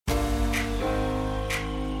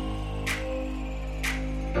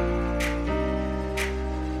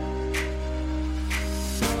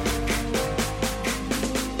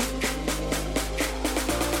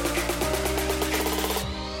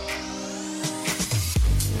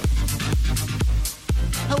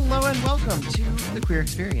Hello and welcome to the Queer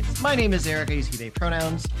Experience. My name is Eric. I use he, they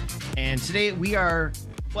pronouns. And today we are,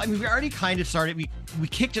 we already kind of started. We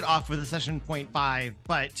kicked it off with a session 0.5,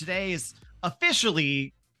 but today is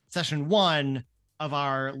officially session 1 of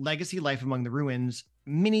our Legacy Life Among the Ruins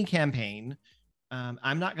mini campaign.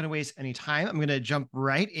 I'm not going to waste any time. I'm going to jump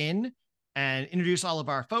right in and introduce all of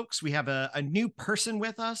our folks. We have a new person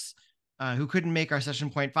with us who couldn't make our session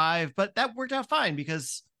 0.5, but that worked out fine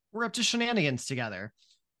because we're up to shenanigans together.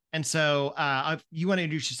 And so if you want to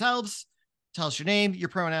introduce yourselves, tell us your name, your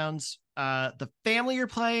pronouns, the family you're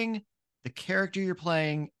playing, the character you're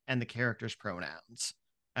playing, and the character's pronouns.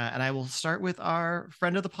 And I will start with our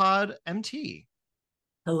friend of the pod, MT.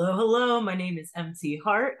 Hello. My name is MT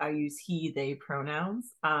Hart. I use he, they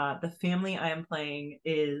pronouns. The family I am playing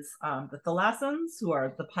is the Thalassans, who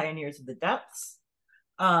are the pioneers of the depths.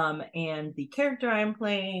 And the character I am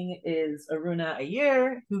playing is Aruna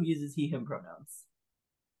Ayer, who uses he, him pronouns.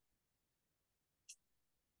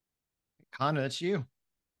 Connor, that's you.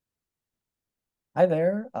 Hi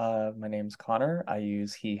there. My name's Connor. I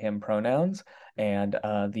use he, him pronouns. And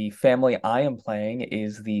the family I am playing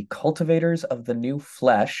is the Cultivators of the New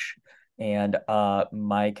Flesh. And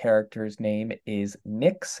my character's name is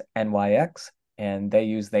Nyx, NYX, and they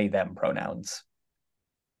use they, them pronouns.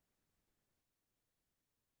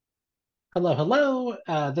 Hello.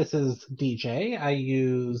 This is DJ. I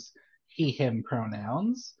use he, him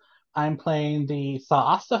pronouns. I'm playing the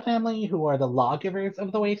Saasta family, who are the lawgivers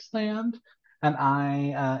of the wasteland, and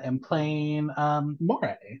I am playing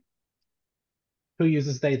Moray, who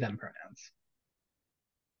uses they, them pronouns.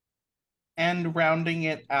 And rounding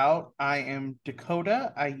it out, I am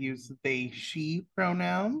Dakota. I use they, she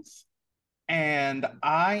pronouns. And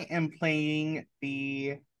I am playing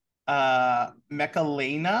the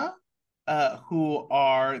Mechalena, who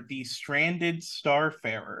are the stranded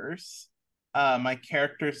starfarers. My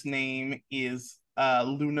character's name is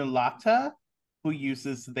Lunalata, who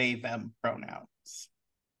uses they, them pronouns.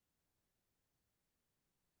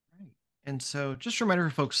 And so just a reminder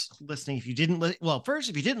for folks listening, if you didn't,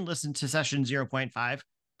 if you didn't listen to session 0.5,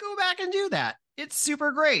 go back and do that. It's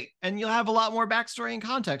super great. And you'll have a lot more backstory and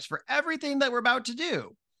context for everything that we're about to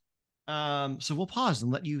do. So we'll pause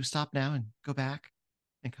and let you stop now and go back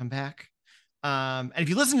and come back. And if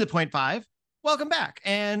you listen to 0.5, welcome back.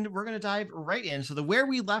 And we're going to dive right in. So where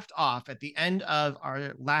we left off at the end of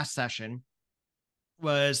our last session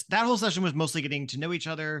was that whole session was mostly getting to know each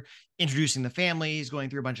other, introducing the families,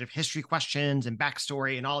 going through a bunch of history questions and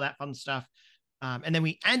backstory and all that fun stuff. And then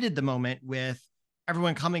we ended the moment with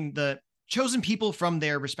everyone the chosen people from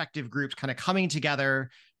their respective groups kind of coming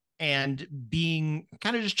together and being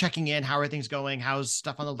kind of just checking in. How are things going? How's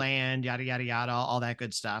stuff on the land? Yada, yada, yada, all that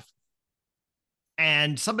good stuff.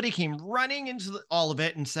 And somebody came running into all of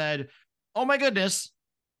it and said, oh my goodness,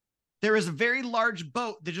 there is a very large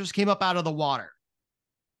boat that just came up out of the water.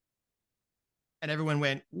 And everyone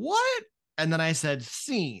went, what? And then I said,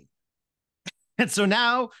 scene. And so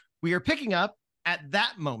now we are picking up at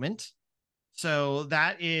that moment. So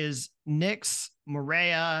that is Nyx,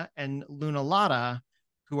 Morea, and Lunalata,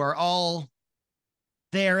 who are all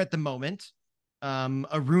there at the moment.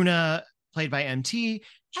 Aruna, played by MT,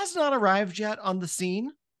 has not arrived yet on the scene.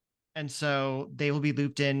 And so they will be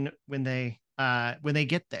looped in when they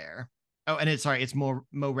get there. Oh, and it's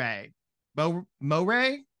Moray.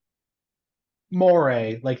 Moray?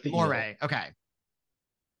 Moray, like the Moray. Eel. Okay.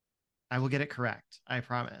 I will get it correct. I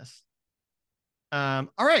promise. All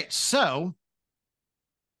right. So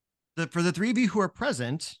for the three of you who are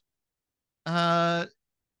present, person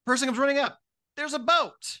comes running up. There's a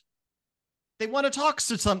boat. They want to talk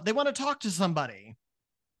to somebody.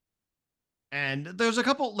 And there's a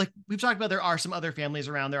couple, like we've talked about, there are some other families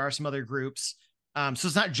around. There are some other groups. So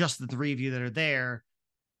it's not just the three of you that are there.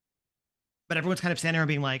 But everyone's kind of standing there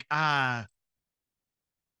being like,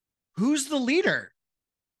 who's the leader?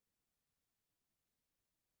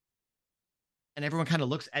 And everyone kind of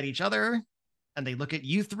looks at each other and they look at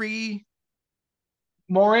you three.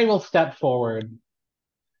 Moray will step forward.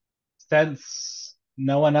 Since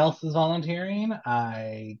no one else is volunteering,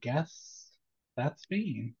 I guess that's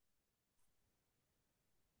me.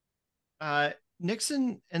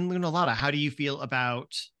 Nixon and Lunalata, how do you feel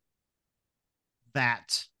about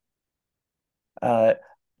that?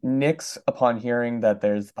 Nyx, upon hearing that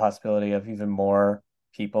there's the possibility of even more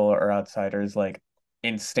people or outsiders, like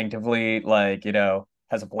instinctively, like,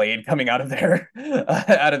 has a blade coming out of their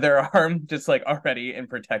arm, just like already in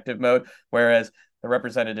protective mode. Whereas the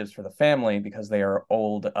representatives for the family, because they are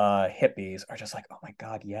old hippies, are just like, oh my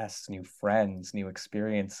God, yes, new friends, new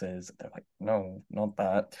experiences. They're like, no, not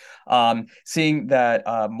that. Seeing that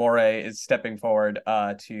Moray is stepping forward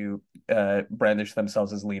to brandish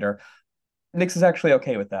themselves as leader, Nyx is actually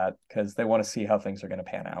okay with that because they want to see how things are going to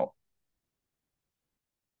pan out.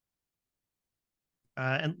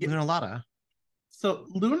 And Lunalada. So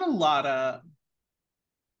Lunalada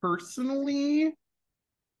personally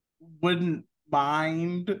wouldn't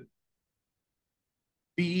mind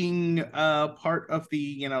being a part of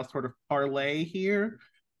the, sort of parlay here,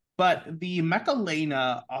 but the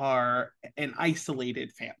Mechalena are an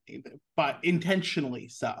isolated family, but intentionally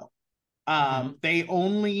so. They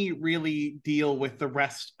only really deal with the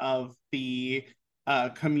rest of the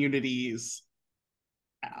communities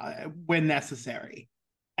when necessary.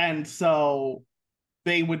 And so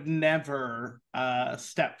they would never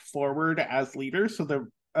step forward as leaders. So they're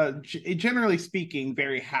generally speaking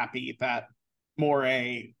very happy that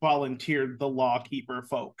Moray volunteered the lawkeeper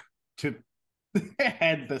folk to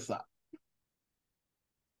head this up.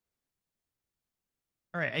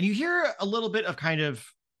 All right. And you hear a little bit of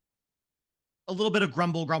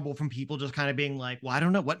grumble from people just kind of being like, well, I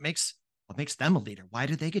don't know what makes them a leader. Why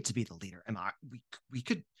do they get to be the leader?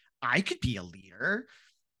 I could be a leader.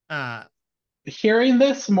 Hearing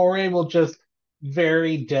this, Moray will just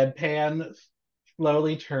very deadpan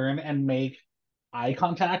slowly turn and make eye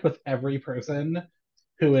contact with every person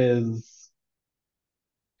who is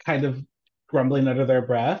kind of grumbling under their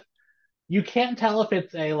breath. You can't tell if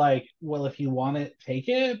it's a like, well, if you want it, take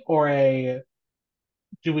it, or a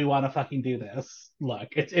do we want to fucking do this? Look,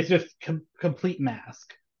 it's just complete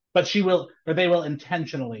mask. But they will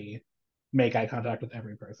intentionally make eye contact with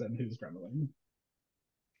every person who's grumbling.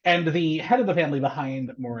 And the head of the family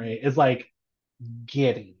behind Moray is like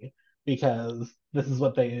giddy because this is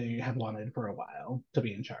what they have wanted for a while, to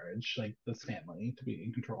be in charge, like this family to be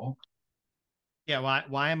in control. Yeah,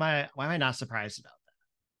 why am I not surprised about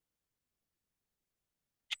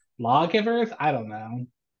Lawgivers? I don't know.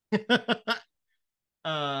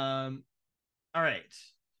 that? All right.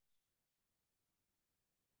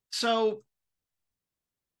 So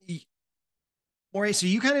Moray, so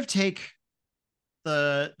you kind of take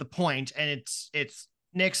the point, and it's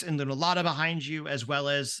Nyx and Lunalada behind you, as well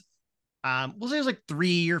as we'll say there's like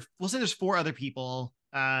we'll say there's 4 other people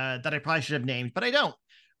that I probably should have named, but I don't.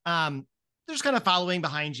 They're just kind of following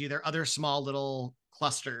behind you. They're other small little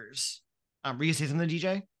clusters. Were you say something,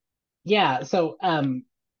 DJ? Yeah, so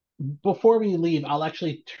before we leave, I'll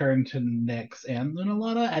actually turn to Nyx and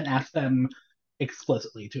Lunalada and ask them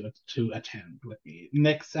explicitly to attend with me.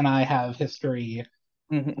 Nyx and I have history,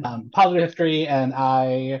 positive history, and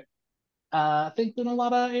I think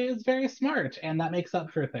Lunalada is very smart, and that makes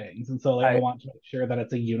up for things. And so I want to make sure that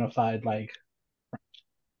it's a unified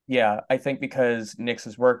Yeah, I think because Nyx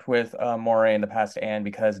has worked with Moray in the past, and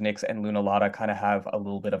because Nyx and Lunalada kind of have a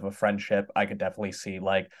little bit of a friendship, I could definitely see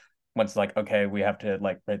once okay, we have to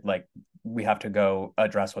we have to go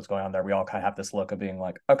address what's going on there. We all kind of have this look of being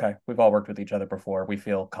like, okay, we've all worked with each other before. We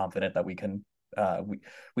feel confident that we can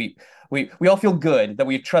we all feel good that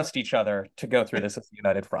we trust each other to go through this as a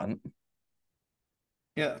united front.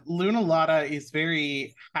 Yeah, Lunalada is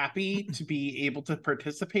very happy to be able to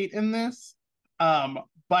participate in this,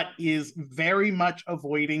 but is very much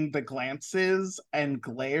avoiding the glances and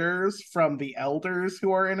glares from the elders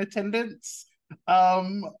who are in attendance,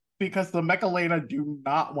 because the Mechalena do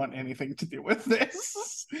not want anything to do with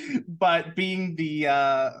this. But being the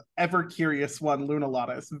ever-curious one,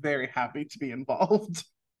 Lunalada is very happy to be involved.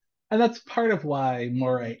 And that's part of why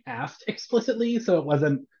Moray asked explicitly, so it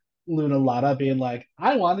wasn't Lunalada being like,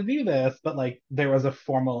 I want to do this, but there was a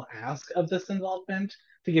formal ask of this involvement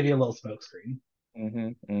to give you a little smokescreen.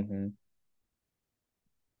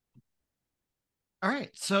 All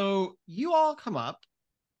right, so you all come up.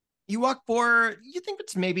 You walk for, you think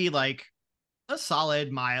it's maybe like a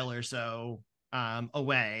solid mile or so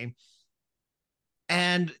away.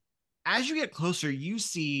 And as you get closer, you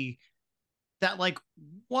see that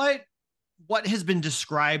what has been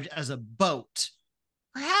described as a boat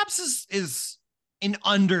perhaps is an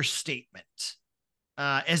understatement,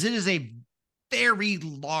 as it is a very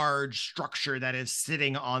large structure that is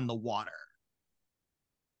sitting on the water.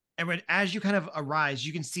 And as you kind of arise,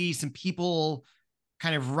 you can see some people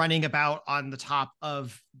kind of running about on the top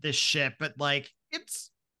of this ship, but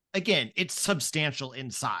it's substantial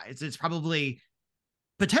in size. It's probably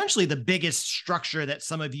potentially the biggest structure that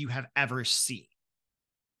some of you have ever seen,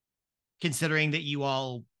 considering that you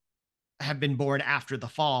all have been born after the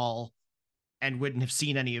fall and wouldn't have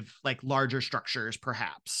seen any of larger structures,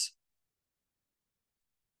 perhaps.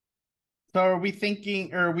 So are we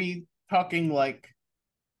thinking, are we talking like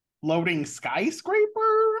floating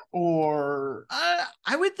skyscraper or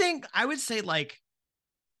I would say like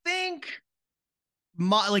think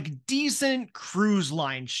like decent cruise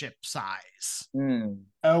line ship size.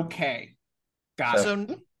 okay. Got it. So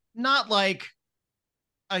not like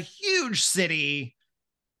a huge city,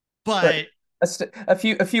 but a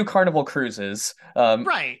few Carnival cruises.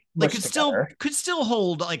 right. Like together. could still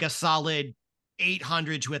hold like a solid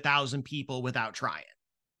 800 to 1,000 people without trying.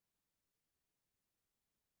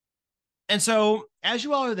 And so as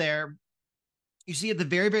you all are there, you see at the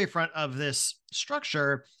very, very front of this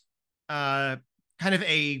structure, kind of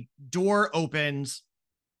a door opens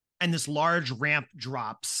and this large ramp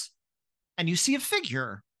drops, and you see a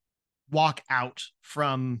figure walk out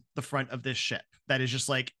from the front of this ship that is just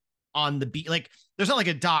like on the beach. Like there's not like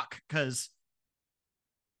a dock because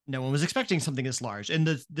no one was expecting something this large, and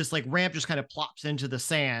this like ramp just kind of plops into the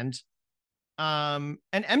sand. And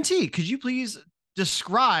MT, could you please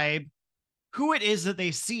describe who it is that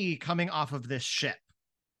they see coming off of this ship?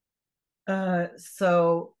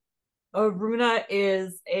 So Aruna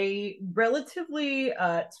is a relatively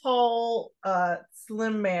tall,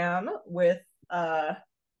 slim man with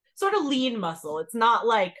sort of lean muscle. It's not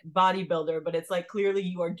like bodybuilder, but it's like clearly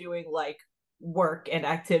you are doing like work and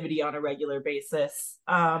activity on a regular basis.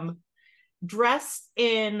 Dressed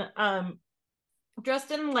in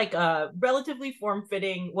like a relatively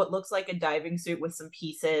form-fitting, what looks like a diving suit with some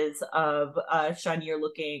pieces of shinier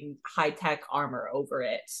looking high-tech armor over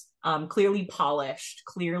it. Clearly polished,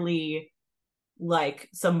 clearly like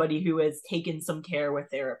somebody who has taken some care with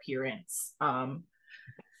their appearance.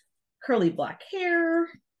 Curly black hair.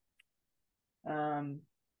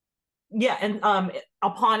 Yeah, and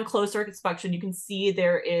upon closer inspection, you can see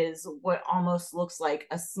there is what almost looks like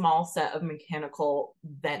a small set of mechanical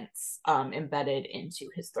vents embedded into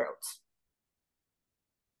his throat.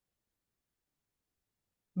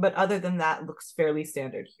 But other than that, looks fairly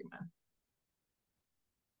standard human.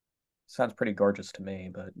 Sounds pretty gorgeous to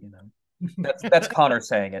me, but you know. That's Connor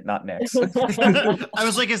saying it, not Nix. I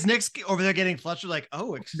was like, is Nix over there getting flustered? Like,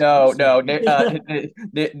 oh, no.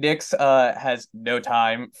 Nix has no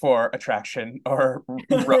time for attraction or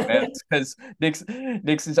romance because Nix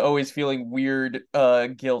is always feeling weird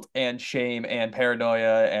guilt and shame and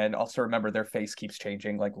paranoia, and also remember their face keeps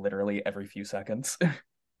changing like literally every few seconds.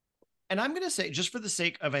 And I'm gonna say, just for the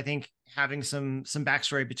sake of I think having some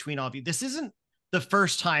backstory between all of you, this isn't the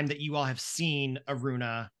first time that you all have seen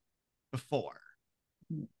Aruna before.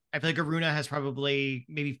 I feel like Aruna has probably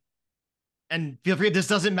maybe, and feel free if this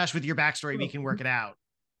doesn't mesh with your backstory, we can work it out.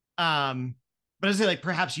 But I say like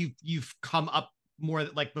perhaps you've come up more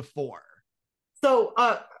like before. So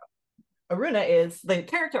Aruna is the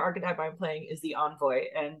character archetype I'm playing is the envoy,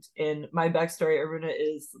 and in my backstory, Aruna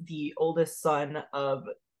is the oldest son of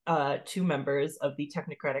two members of the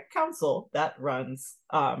Technocratic Council that runs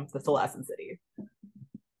the Thalassan city.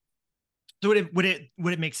 So would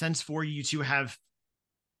it make sense for you to have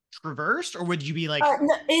traversed, or would you be like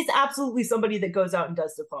no, is absolutely somebody that goes out and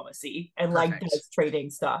does diplomacy and like does trading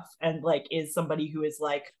stuff, and like is somebody who is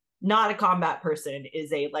like not a combat person,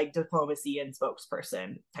 is a like diplomacy and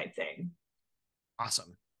spokesperson type thing.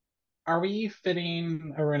 Awesome. Are we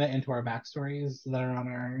fitting Aruna into our backstories that are on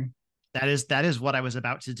our? That is what I was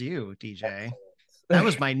about to do, DJ. That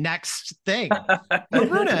was my next thing.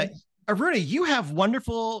 Aruna, you have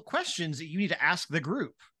wonderful questions that you need to ask the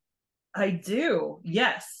group. I do,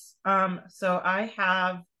 yes. So I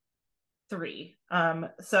have 3.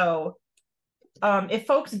 If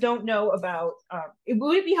folks don't know about,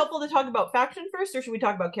 would it be helpful to talk about faction first, or should we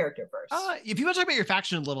talk about character first? If you want to talk about your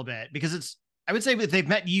faction a little bit, because I would say if they've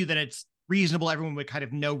met you, then it's reasonable everyone would kind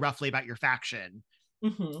of know roughly about your faction.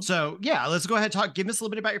 Mm-hmm. So yeah, let's go ahead and give us a little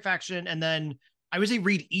bit about your faction, and then I would say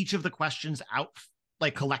read each of the questions out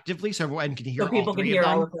like collectively so everyone can hear all 3 of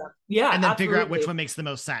them. All of them. Yeah, and then figure out which one makes the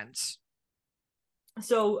most sense.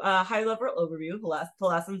 So high level overview,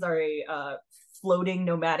 Thalassans are a floating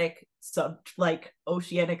nomadic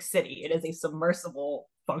oceanic city. It is a submersible,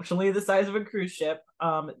 functionally the size of a cruise ship,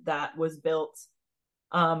 that was built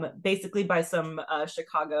basically by some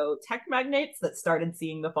Chicago tech magnates that started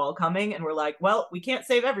seeing the fall coming and were like, well, we can't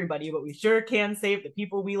save everybody, but we sure can save the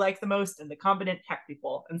people we like the most and the competent tech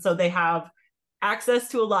people. And so they have access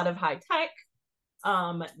to a lot of high tech.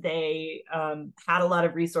 They had a lot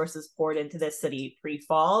of resources poured into this city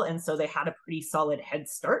pre-fall, and so they had a pretty solid head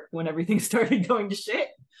start when everything started going to shit.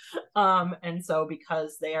 And so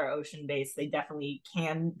because they are ocean-based, they definitely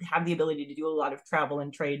can have the ability to do a lot of travel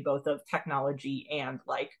and trade, both of technology and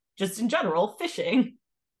like just in general fishing.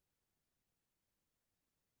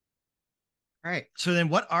 All right. So then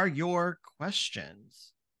what are your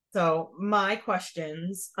questions? So my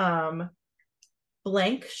questions,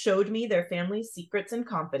 blank showed me their family's secrets and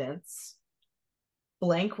confidence.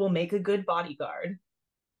 Blank will make a good bodyguard.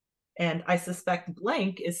 And I suspect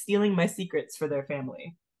blank is stealing my secrets for their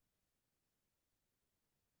family.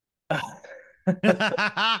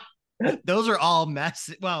 Those are all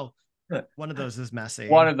messy. Well, one of those is messy.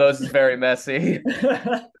 One of those is very messy.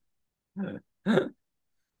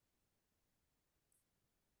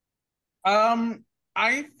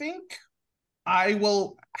 I think I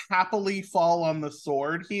will happily fall on the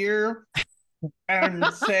sword here and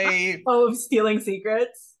say, of stealing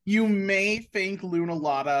secrets. You may think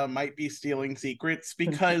Lunalada might be stealing secrets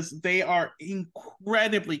because they are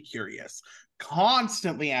incredibly curious,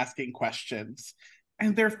 constantly asking questions,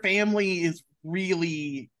 and their family is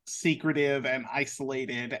really secretive and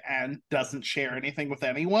isolated and doesn't share anything with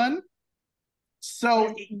anyone.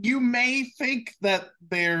 So you may think that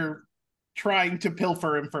they're trying to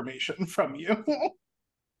pilfer information from you.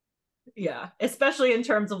 Yeah, especially in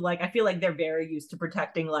terms of like, I feel like they're very used to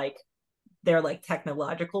protecting like their like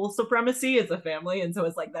technological supremacy as a family, and so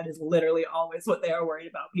it's like that is literally always what they are worried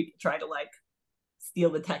about, people trying to like steal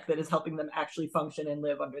the tech that is helping them actually function and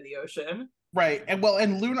live under the ocean. Right. And well,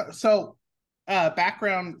 and Luna, so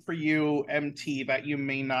background for you, MT, that you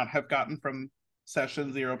may not have gotten from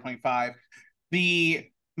session 0.5. The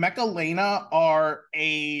Mechalena are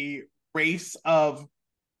a race of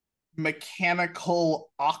mechanical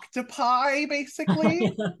octopi,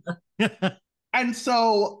 basically. And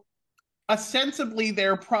so ostensibly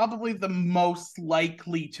they're probably the most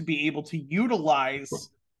likely to be able to utilize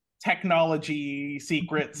technology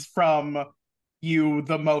secrets from you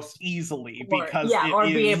the most easily, because or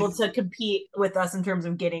be able to compete with us in terms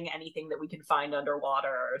of getting anything that we can find underwater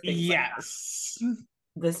or things like that.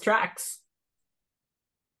 This tracks.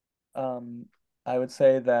 I would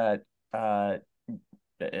say that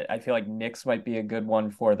I feel like Nyx might be a good one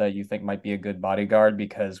for that you think might be a good bodyguard,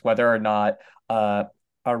 because whether or not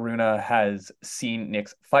Aruna has seen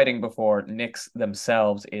Nyx fighting before, Nyx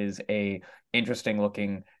themselves is a interesting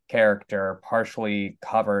looking character, partially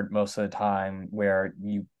covered most of the time, where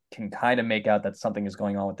you can kind of make out that something is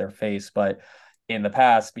going on with their face. But in the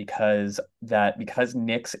past, because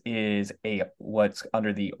Nyx is a what's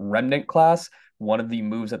under the remnant class, one of the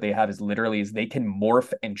moves that they have is literally they can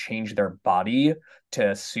morph and change their body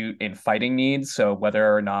to suit in fighting needs. So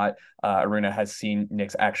whether or not Aruna has seen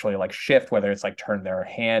Nyx actually like shift, whether it's like turn their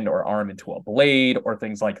hand or arm into a blade or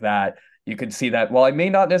things like that, you can see that while I may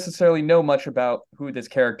not necessarily know much about who this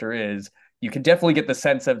character is, you can definitely get the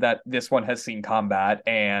sense of that this one has seen combat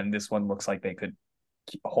and this one looks like they could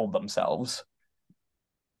hold themselves.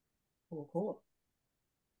 Cool.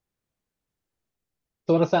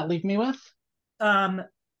 So what does that leave me with?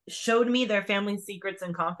 Showed me their family secrets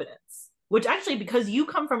and confidence, which actually, because you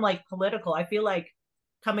come from like political, I feel like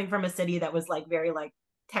coming from a city that was like very like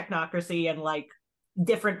technocracy and like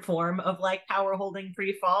different form of like power holding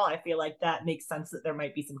pre-fall, I feel like that makes sense that there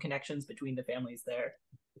might be some connections between the families there.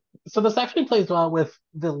 So this actually plays well with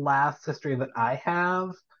the last history that I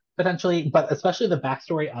have potentially, but especially the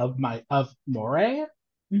backstory of Moray.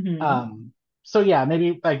 Mm-hmm. So yeah,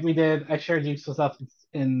 maybe like I shared useful stuff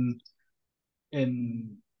in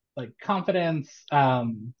like confidence. Are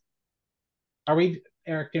we,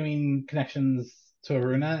 Eric, doing connections to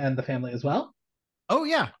Aruna and the family as well? Oh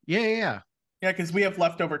yeah. Yeah, because we have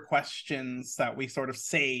leftover questions that we sort of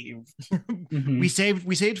saved. Mm-hmm. We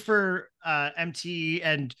saved for MT,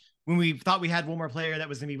 and when we thought we had one more player that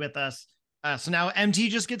was gonna be with us. So now MT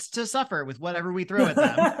just gets to suffer with whatever we throw at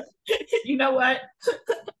them. You know what?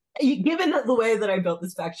 Given the way that I built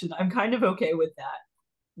this faction, I'm kind of okay with that.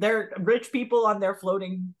 They're rich people on their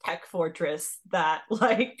floating tech fortress that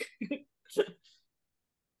like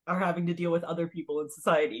are having to deal with other people in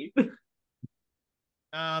society.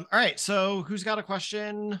 All right, so who's got a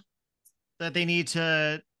question that they need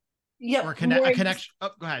to or a connection? Oh,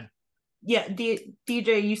 go ahead. Yeah,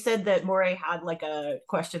 DJ, you said that Moray had like a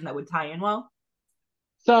question that would tie in well.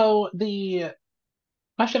 So the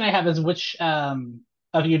question I have is, which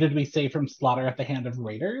of you did we save from slaughter at the hand of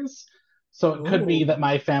raiders? So it could be that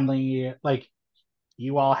my family, like,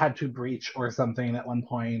 you all had to breach or something at one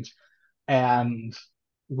point, and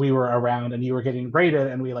we were around and you were getting raided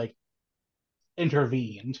and we like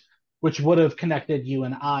intervened, which would have connected you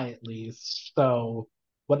and I at least. So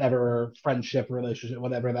whatever friendship, relationship,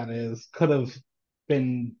 whatever that is, could have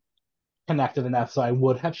been connected enough so I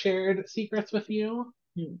would have shared secrets with you.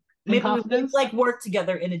 Maybe we've like worked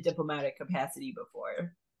together in a diplomatic capacity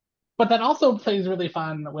before. But that also plays really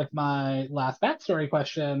fun with my last backstory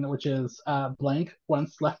question, which is blank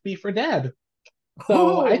once left me for dead.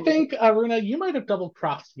 So I Ooh. think, Aruna, you might have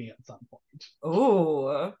double-crossed me at some point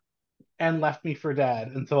Ooh. and left me for dead.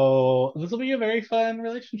 And so this will be a very fun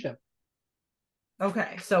relationship.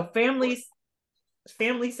 Okay, so family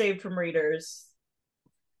saved from raiders.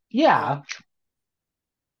 Yeah.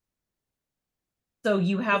 So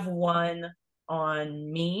you have one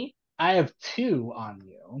on me. I have 2 on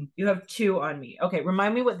you. You have 2 on me. Okay,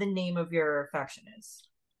 remind me what the name of your faction is.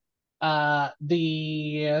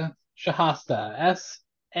 The Shahasta.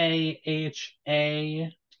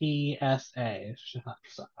 Shahatsa. Shahasta.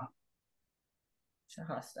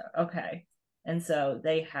 Shahasta. Okay. And so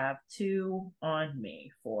they have 2 on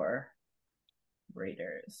me for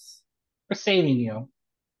raiders. For saving you.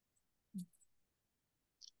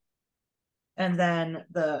 And then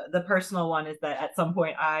the personal one is that at some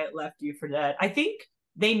point I left you for dead. I think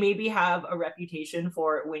they maybe have a reputation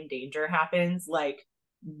for when danger happens, like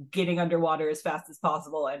getting underwater as fast as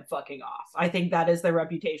possible and fucking off. I think that is their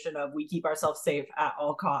reputation of we keep ourselves safe at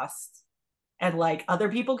all costs. And like other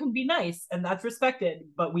people can be nice and that's respected,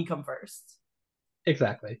 but we come first.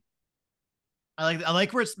 Exactly. I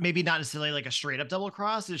like where it's maybe not necessarily like a straight up double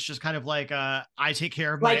cross. It's just kind of like I take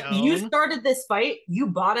care of Like my own. you started this fight, you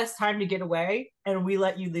bought us time to get away, and we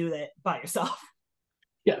let you do it by yourself.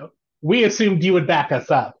 Yeah. We assumed you would back us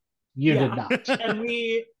up. You did not. And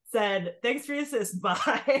we said, thanks for your assist,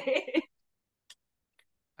 bye.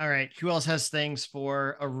 All right. Who else has things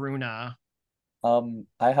for Aruna?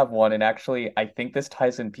 I have one, and actually, I think this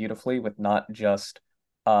ties in beautifully with not just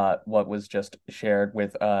what was just shared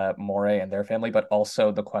with Moray and their family, but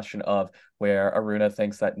also the question of where Aruna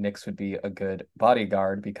thinks that Nyx would be a good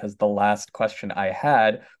bodyguard, because the last question I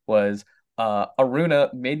had was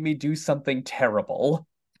Aruna made me do something terrible.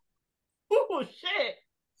 Oh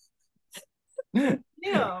shit.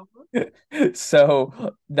 Yeah.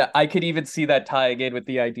 So that I could even see that tying in with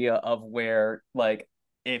the idea of where, like,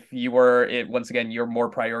 if you were it once again, you're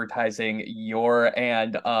more prioritizing your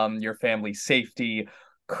family's safety,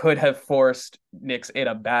 could have forced Nyx in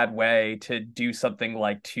a bad way to do something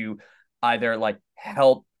like to either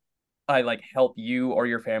help you or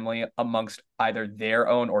your family amongst either their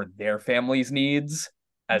own or their family's needs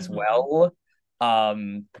as well.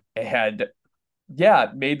 And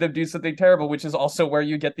yeah, made them do something terrible, which is also where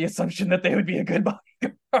you get the assumption that they would be a good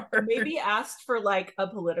bodyguard. Maybe asked for like a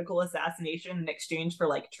political assassination in exchange for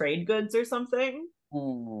like trade goods or something.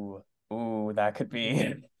 Ooh, that could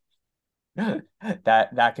be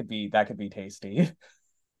that could be tasty.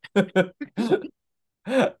 I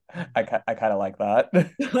kind of like that.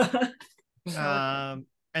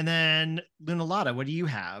 And then Lunalada, what do you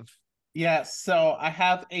have? Yes, so I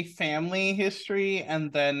have a family history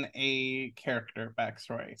and then a character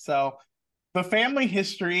backstory. So the family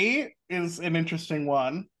history is an interesting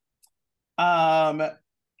one.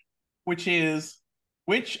 Which is,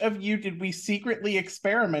 which of you did we secretly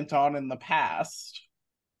experiment on in the past?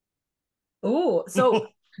 Ooh, so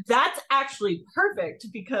that's actually perfect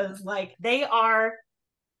because like they are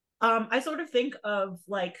I sort of think of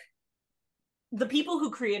like the people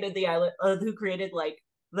who created the island who created like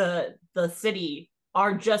the city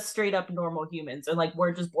are just straight up normal humans, and like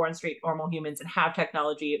we're just born straight normal humans and have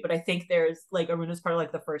technology. But I think there's like Aruna's part of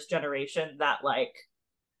like the first generation that like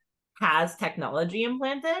has technology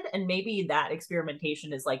implanted, and maybe that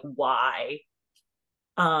experimentation is like why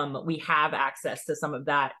we have access to some of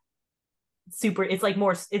that super, it's like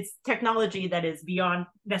more, it's technology that is beyond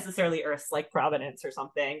necessarily Earth's like provenance or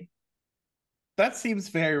something. That seems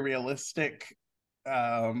very realistic.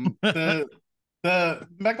 The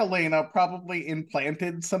Mechalena probably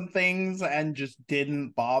implanted some things and just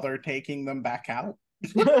didn't bother taking them back out.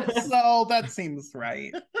 So that seems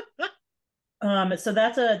right. So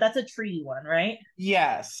that's a treaty one, right?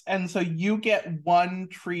 Yes, and so you get 1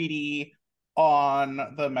 treaty on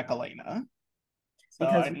the Mechalena. So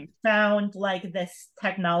Because we found like this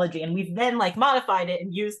technology and we've then like modified it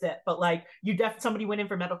and used it, but like somebody went in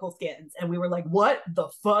for medical scans and we were like, what the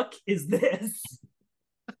fuck is this?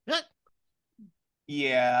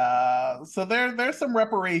 Yeah, so there's some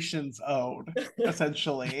reparations owed,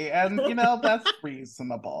 essentially, and that's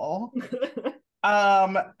reasonable.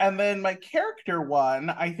 And then my character one,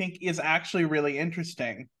 I think, is actually really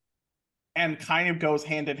interesting and kind of goes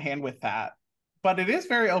hand in hand with that. But it is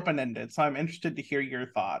very open-ended, so I'm interested to hear your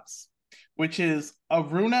thoughts, which is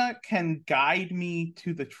Aruna can guide me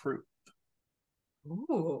to the truth.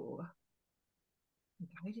 Ooh.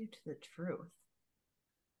 Guide you to the truth.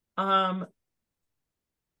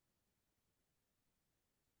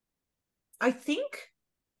 I think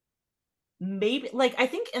maybe like I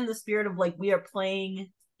think in the spirit of like we are playing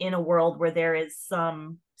in a world where there is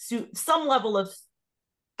some level of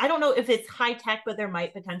I don't know if it's high tech, but there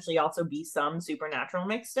might potentially also be some supernatural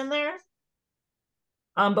mixed in there.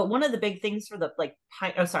 But one of the big things for the like,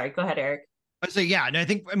 oh, sorry, go ahead, Eric. So yeah, no,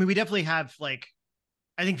 I mean, we definitely have like,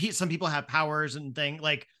 I think some people have powers and things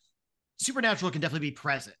like supernatural can definitely be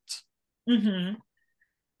present.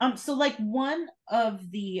 Mm-hmm. So like one of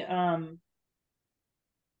the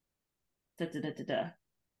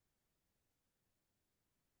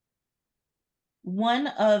one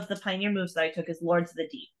of the pioneer moves that I took is Lords of the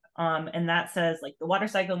Deep. And that says like the water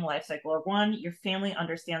cycle and the life cycle are one. Your family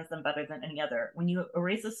understands them better than any other. When you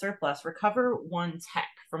erase a surplus, recover one tech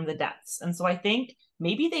from the depths. And so I think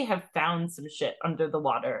maybe they have found some shit under the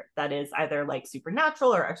water that is either like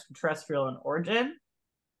supernatural or extraterrestrial in origin.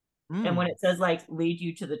 And when it says like lead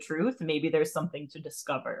you to the truth, maybe there's something to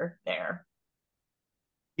discover there.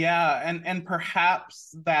 Yeah, and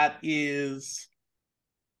perhaps that is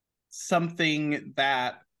something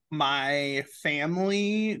that my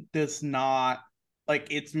family does not like.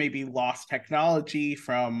 It's maybe lost technology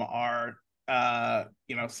from our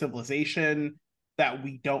civilization that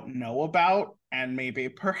we don't know about, and maybe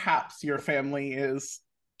perhaps your family is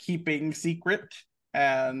keeping secret,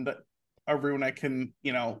 and Aruna can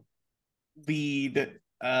lead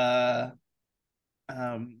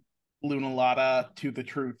Lunalada to the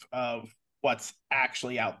truth of what's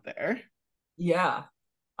actually out there. Yeah,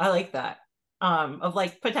 I like that. Of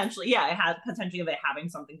like potentially, yeah, it has potentially of it having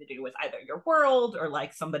something to do with either your world or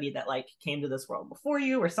like somebody that like came to this world before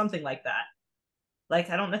you or something like that. Like,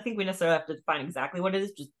 I think we necessarily have to define exactly what it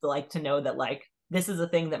is, just like to know that like this is a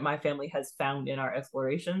thing that my family has found in our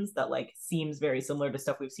explorations that like seems very similar to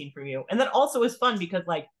stuff we've seen from you. And that also is fun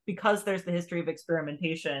because there's the history of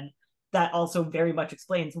experimentation, that also very much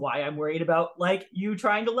explains why I'm worried about like you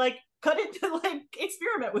trying to like cut into like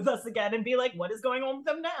experiment with us again and be like, what is going on with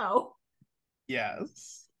them now?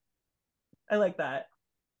 Yes. I like that.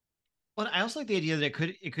 But I also like the idea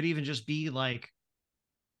that it could even just be like,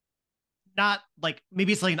 not like,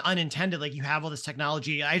 maybe it's like an unintended, like you have all this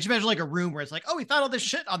technology. I just imagine like a room where it's like, oh, we found all this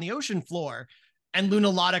shit on the ocean floor. And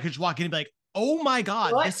Lunalada could just walk in and be like, oh my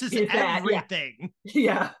God, What this is is that? everything.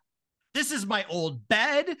 Yeah. This is my old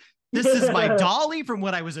bed. This is my dolly from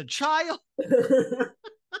when I was a child. We're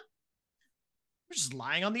just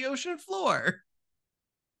lying on the ocean floor.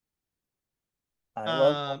 I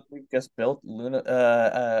love that we've just built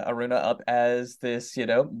Aruna up as this,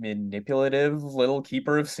 manipulative little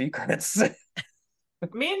keeper of secrets. I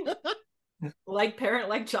mean, like parent,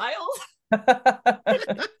 like child.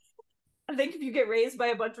 I think if you get raised by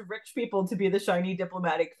a bunch of rich people to be the shiny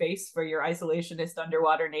diplomatic face for your isolationist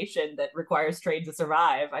underwater nation that requires trade to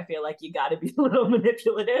survive, I feel like you got to be a little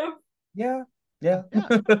manipulative. Yeah.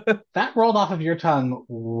 That rolled off of your tongue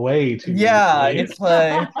way too Yeah, easily. it's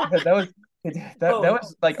like that was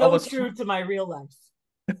like so almost true to my real life.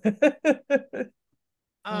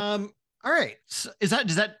 All right. So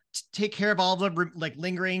does that take care of all the like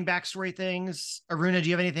lingering backstory things? Aruna, do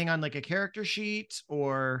you have anything on like a character sheet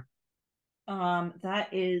or? That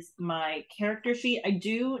is my character sheet. I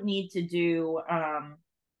do need to do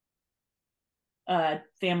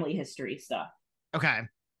family history stuff. Okay.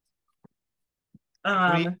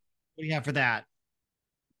 What do you have for that?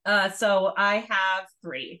 So I have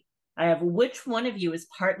 3. I have which one of you is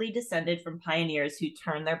partly descended from pioneers who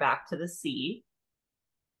turned their back to the sea?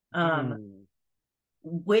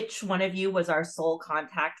 Which one of you was our sole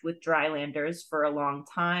contact with drylanders for a long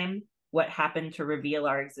time? What happened to reveal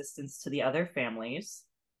our existence to the other families?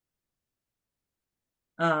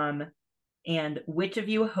 And which of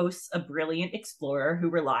you hosts a brilliant explorer who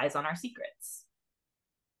relies on our secrets?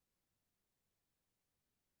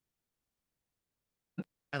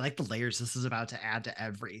 I like the layers this is about to add to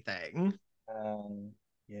everything.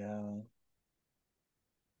 Yeah.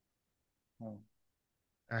 All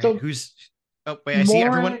right, so, who's? Oh wait, I see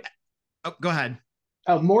everyone. Oh, go ahead.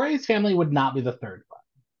 Oh, Moray's family would not be the third one.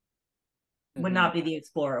 Would not be the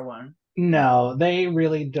explorer one. No, they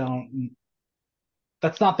really don't.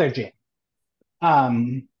 That's not their jam.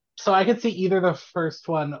 So I could see either the first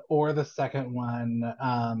one or the second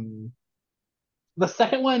one. The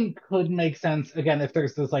second one could make sense again if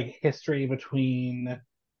there's this like history between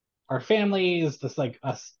our families, this like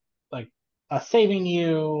us saving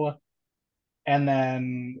you, and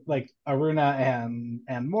then like Aruna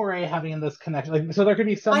and Moray having this connection. Like, so there could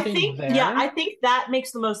be something there. Yeah, I think that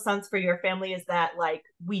makes the most sense for your family, is that like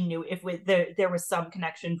we knew if there was some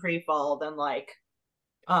connection pre-fall, then like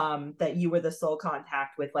that you were the sole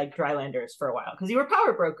contact with like drylanders for a while because you were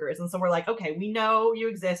power brokers, and so we're like, okay, we know you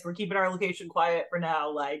exist, we're keeping our location quiet for now,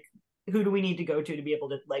 like who do we need to go to be able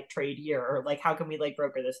to like trade here, or like how can we like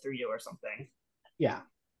broker this through you or something? Yeah,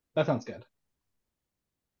 that sounds good.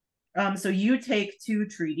 So you take 2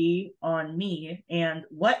 treaty on me, and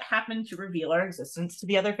what happened to reveal our existence to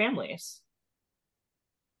the other families?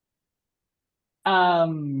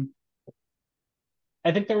 Um,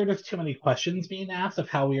 I think there were just too many questions being asked of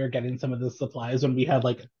how we were getting some of the supplies when we had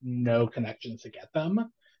like no connections to get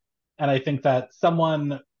them. And I think that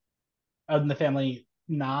someone in the family,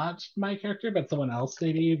 not my character, but someone else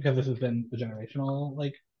maybe, because this has been the generational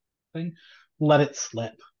like thing, let it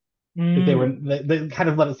slip. Like they kind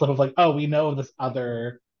of let it slip of like, oh, we know of this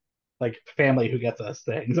other like family who gets us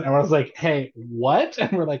things. And I was like, hey, what?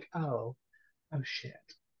 And we're like, oh shit.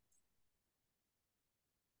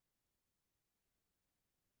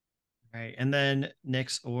 Right. And then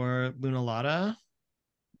Nyx or Lunalada.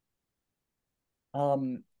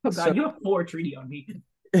 Um, Oh so god, you have 4 treaty on me.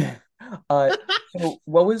 so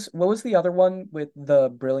what was the other one with the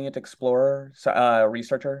brilliant explorer,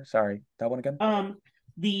 researcher? Sorry, that one again?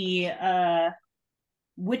 The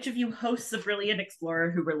which of you hosts a brilliant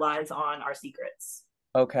explorer who relies on our secrets?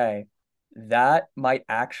 Okay. That might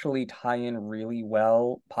actually tie in really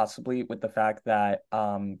well, possibly with the fact that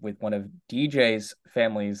with one of DJ's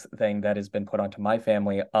family's thing that has been put onto my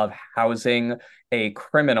family of housing a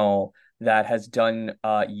criminal that has done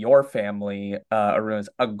your family Aruna's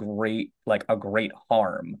a great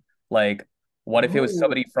harm. Like, what if it was Oh.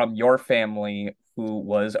 somebody from your family who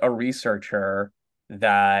was a researcher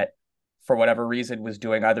that for whatever reason was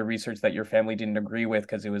doing either research that your family didn't agree with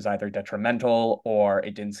because it was either detrimental or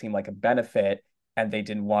it didn't seem like a benefit and they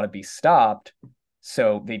didn't want to be stopped.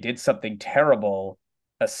 So they did something terrible,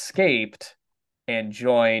 escaped, and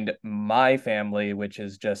joined my family, which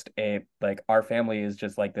is just our family is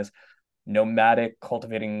just like this nomadic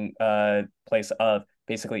cultivating place of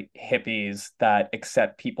basically hippies that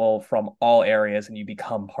accept people from all areas and you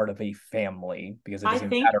become part of a family because it I doesn't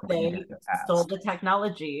think matter what you did they in the stole past. the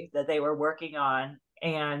technology that they were working on,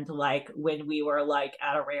 and like when we were like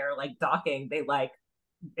at a rare like docking, they like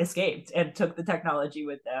escaped and took the technology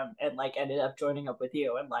with them and like ended up joining up with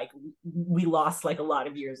you, and like we lost like a lot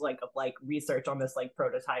of years like of like research on this like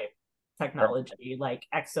prototype technology, like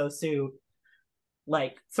exosuit,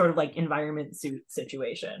 like sort of like environment suit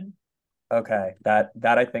situation. Okay, that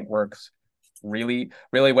I think works really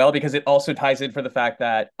really well because it also ties in for the fact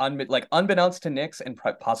that unbeknownst to Nyx and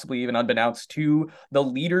possibly even unbeknownst to the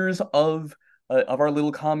leaders of our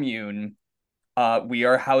little commune, we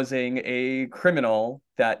are housing a criminal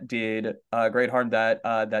that did great harm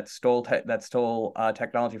that stole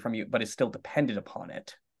technology from you, but is still dependent upon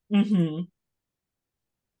it. Mm-hmm.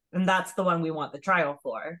 And that's the one we want the trial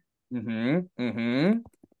for. Mm-hmm. Mm-hmm.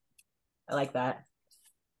 I like that.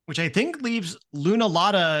 Which I think leaves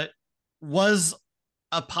Lunalada was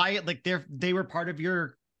a pilot, like they were part of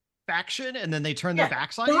your faction and then they turned their Yeah,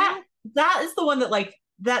 backs on that you. that is the one that like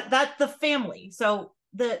that's the family. So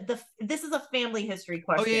the this is a family history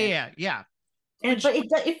Oh question. yeah. And Which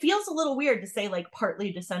but it feels a little weird to say like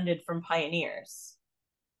partly descended from pioneers.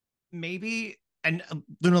 maybe, and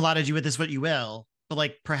Lunalada, do with this what you will, but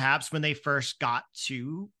like perhaps when they first got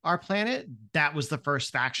to our planet, that was the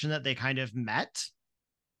first faction that they kind of met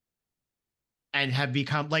and have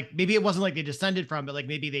become like, maybe it wasn't like they descended from, but like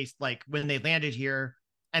maybe they like when they landed here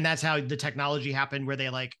and that's how the technology happened where they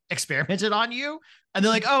like experimented on you and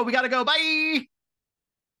they're like, oh, we gotta go, bye.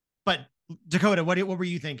 But Dakota, what were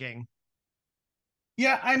you thinking?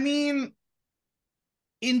 Yeah, I mean,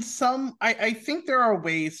 I think there are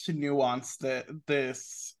ways to nuance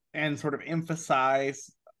this and sort of emphasize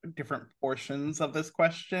different portions of this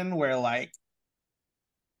question where like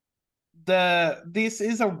this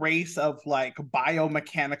is a race of like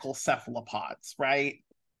biomechanical cephalopods, right?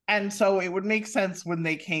 And so it would make sense when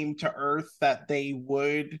they came to Earth that they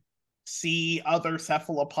would see other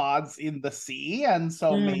cephalopods in the sea, and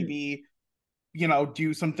so maybe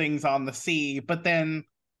do some things on the sea, but then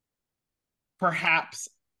perhaps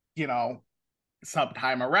you know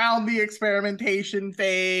sometime around the experimentation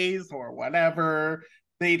phase or whatever,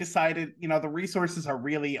 they decided, the resources are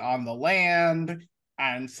really on the land.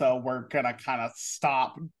 And so we're going to kind of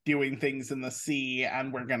stop doing things in the sea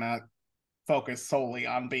and we're going to focus solely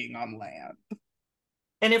on being on land.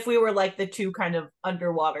 And if we were like the 2 kind of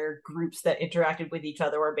underwater groups that interacted with each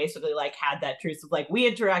other, or basically like had that truce of like we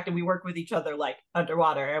interact and we work with each other like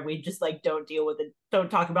underwater, and we just like don't deal with it, don't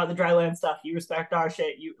talk about the dry land stuff. You respect our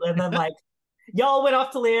shit, you, and then like y'all went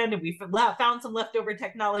off to land and we found some leftover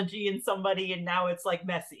technology in somebody, and now it's like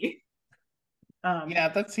messy. Yeah,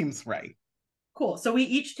 that seems right. Cool. So we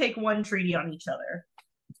each take 1 treaty on each other.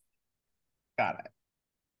 Got it.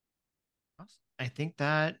 I think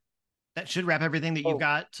that should wrap everything that you've Oh,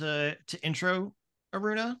 got to intro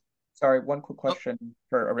Aruna. Sorry, one quick question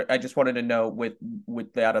I just wanted to know with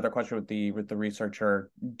that other question with the researcher,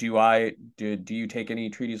 do you take any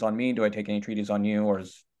treaties on me? Do I take any treaties on you, or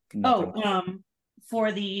is nothing?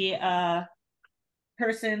 For the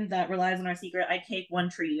person that relies on our secret, I take 1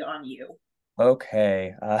 treaty on you.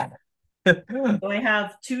 Okay. So I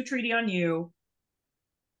have 2 treaty on you.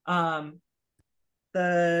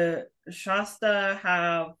 The Shasta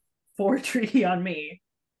have 4 treaty on me,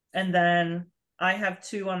 and then I have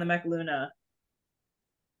 2 on the Mechaluna,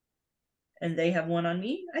 and they have 1 on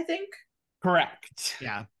me, I think. Correct.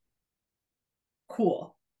 Yeah.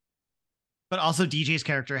 Cool. But also DJ's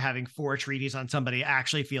character having 4 treaties on somebody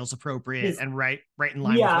actually feels appropriate and right in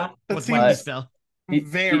line with what we spell.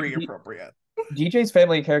 Very appropriate. DJ's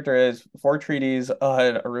family character is 4 treaties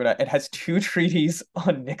on Aruna. It has 2 treaties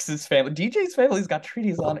on Nyx's family. DJ's family's got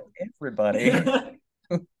treaties on everybody.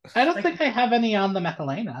 I don't think I have any on the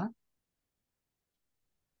Mechalena.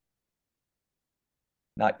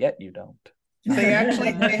 Not yet, you don't. They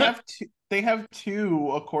actually they have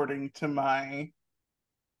 2 according to my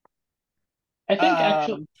I think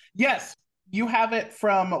actually yes, you have it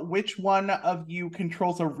from which one of you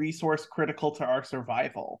controls a resource critical to our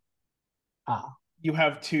survival. You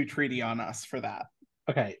have 2 treaty on us for that.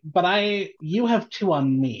 Okay, but you have 2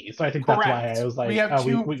 on me, so I think Correct. That's why I was like, we have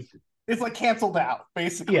 2. It's like canceled out,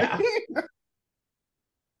 basically. Yeah.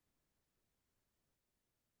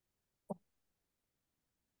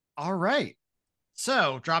 All right.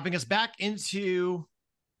 So dropping us back into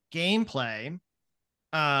gameplay.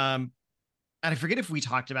 And I forget if we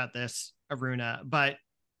talked about this, Aruna, but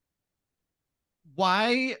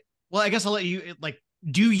why? Well, I guess I'll let you,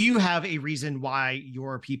 do you have a reason why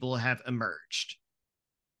your people have emerged?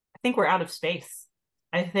 I think we're out of space.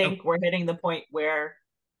 I think we're hitting the point where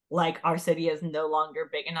our city is no longer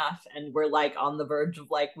big enough, and we're on the verge of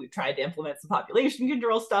we've tried to implement some population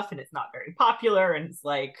control stuff and it's not very popular, and it's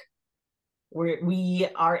we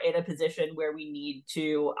are in a position where we need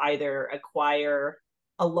to either acquire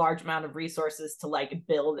a large amount of resources to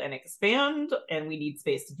build and expand, and we need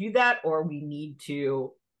space to do that, or we need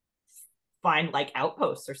to find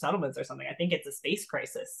outposts or settlements or something. I think it's a space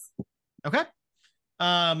crisis. Okay.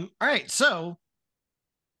 All right. So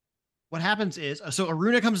what happens is, so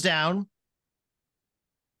Aruna comes down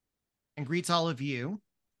and greets all of you.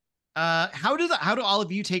 How do all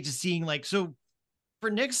of you take to seeing so for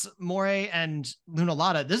Nyx, Moray, and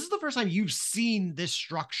Lunalada, this is the first time you've seen this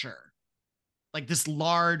structure, this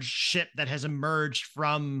large ship that has emerged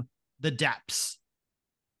from the depths.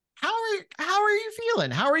 How are you feeling?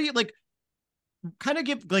 How are you kind of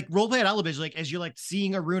give roleplay at Elevage, as you're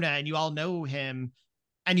seeing Aruna and you all know him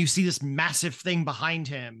and you see this massive thing behind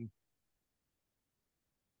him.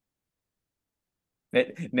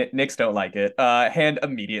 Nyx don't like it. Hand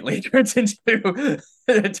immediately turns into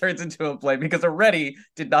a flame because already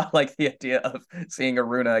did not like the idea of seeing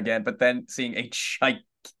Aruna again, but then seeing a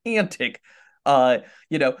gigantic,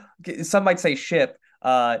 some might say ship.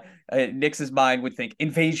 Nyx's mind would think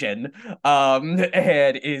invasion,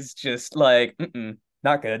 and is just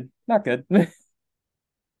not good.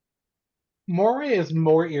 Moray is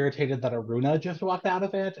more irritated that Aruna just walked out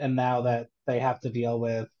of it, and now that they have to deal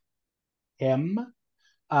with him,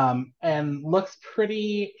 and looks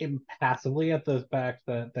pretty impassively at the fact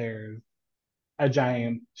that there's a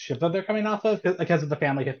giant ship that they're coming off of because of the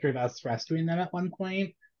family history of us rescuing them at one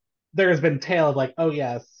point. There has been tale of oh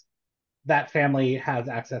yes, that family has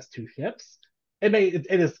access to ships. It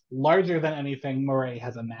is larger than anything Moray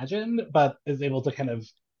has imagined, but is able to kind of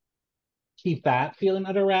keep that feeling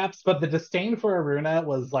under wraps. But the disdain for Aruna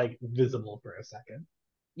was visible for a second.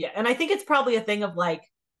 Yeah, and I think it's probably a thing of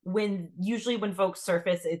usually when folks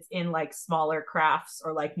surface, it's in smaller crafts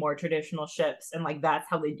or more traditional ships, and that's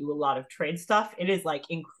how they do a lot of trade stuff. It is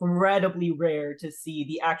incredibly rare to see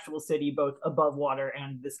the actual city both above water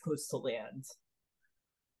and this close to land.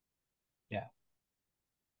 Yeah.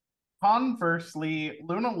 Conversely,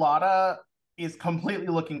 Lunalada is completely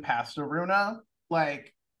looking past Aruna.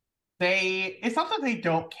 It's not that they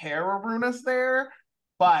don't care Aruna's there,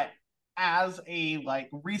 but as a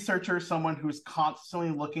researcher, someone who's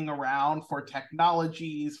constantly looking around for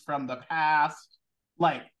technologies from the past,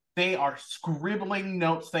 they are scribbling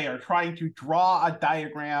notes, they are trying to draw a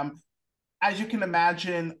diagram. As you can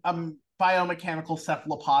imagine, biomechanical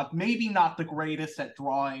cephalopod, maybe not the greatest at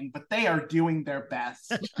drawing, but they are doing their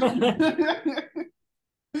best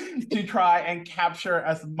to try and capture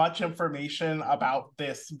as much information about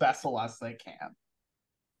this vessel as they can.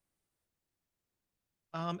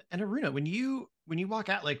 And Aruna, when you walk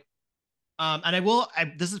out,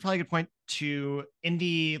 and this is probably a good point to in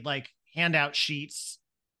the handout sheets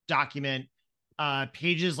document,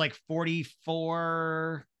 pages like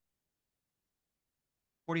 44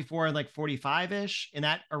 and like 45-ish in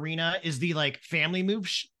that arena is the like family move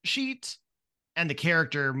sheet and the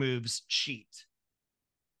character moves sheet.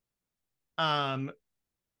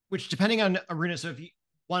 Which depending on arena, so if you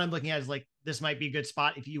one I'm looking at is like this might be a good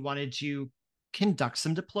spot if you wanted to conduct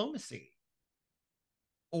some diplomacy,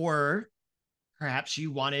 or perhaps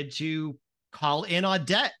you wanted to call in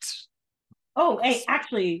Audette. Oh, hey,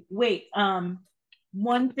 actually, wait.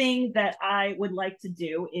 One thing that I would like to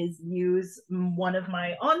do is use one of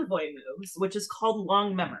my envoy moves, which is called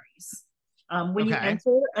Long Memories. When you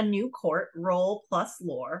enter a new court, roll plus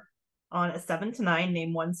lore. On a 7 to 9,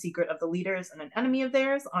 name one secret of the leaders and an enemy of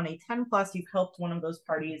theirs. On a 10 plus, you've helped one of those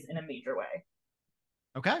parties in a major way.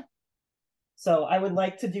 Okay. So I would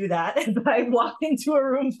like to do that as I walk into a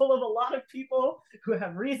room full of a lot of people who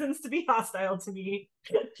have reasons to be hostile to me.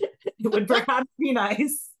 It would perhaps be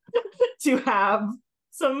nice to have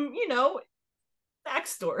some,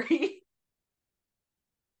 backstory.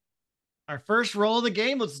 Our first roll of the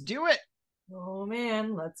game. Let's do it. Oh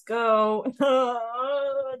man, let's go.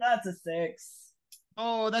 That's a 6.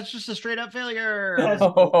 Oh, that's just a straight up failure.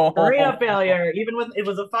 Straight up failure. Even with it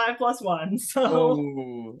was a 5 plus 1.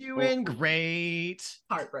 So doing great.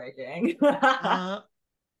 Heartbreaking. Remember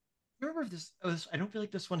if this? I don't feel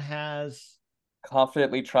like this one has.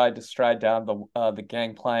 Confidently tried to stride down the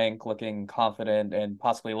gangplank, looking confident and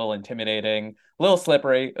possibly a little intimidating, a little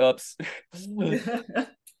slippery. Oops.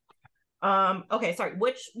 Okay, sorry.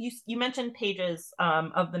 Which you mentioned pages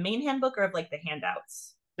of the main handbook or of like the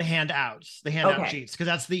handouts? The handout sheets, because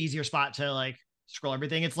that's the easier spot to like scroll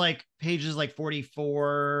everything. It's like pages like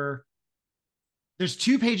 44. There's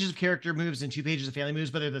 2 pages of character moves and 2 pages of family moves,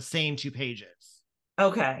 but they're the same 2 pages.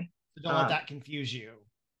 Okay. So don't let that confuse you.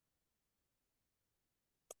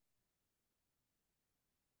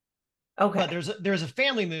 Okay. But there's a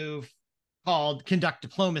family move called Conduct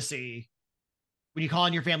Diplomacy. When you call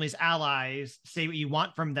on your family's allies, say what you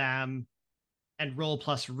want from them, and roll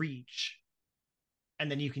plus reach. And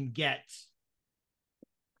then you can get,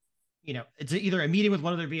 it's either a meeting with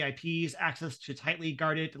one of their VIPs, access to tightly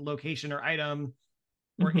guarded location or item,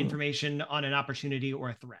 or information on an opportunity or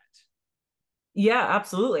a threat. Yeah,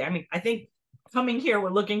 absolutely. I mean, I think coming here, we're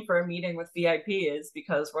looking for a meeting with VIPs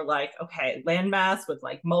because we're like, okay, landmass with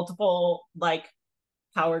like multiple like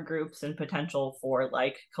power groups and potential for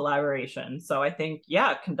like collaboration. So I think,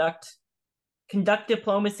 yeah, conduct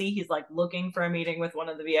diplomacy. He's like looking for a meeting with one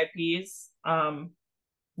of the VIPs.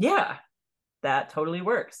 Yeah, that totally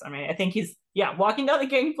works. I mean, I think he's walking down the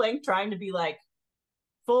gangplank trying to be like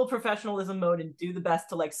full professionalism mode and do the best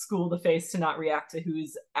to like school the face to not react to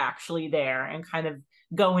who's actually there and kind of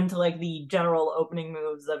go into like the general opening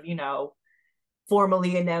moves of,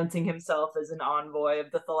 formally announcing himself as an envoy of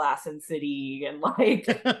the Thalassan city and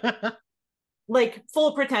like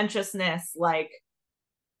full pretentiousness, like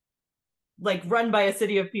run by a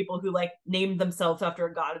city of people who like named themselves after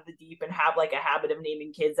a god of the deep and have like a habit of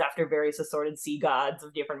naming kids after various assorted sea gods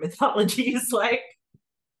of different mythologies.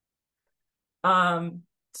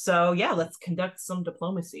 So yeah, let's conduct some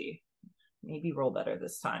diplomacy. Maybe roll better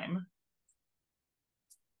this time.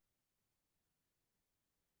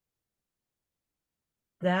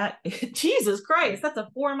 Jesus Christ, that's a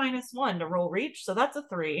 4 - 1 to roll reach, so that's a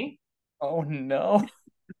 3. Oh no.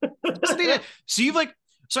 So you've like,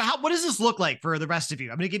 what does this look like for the rest of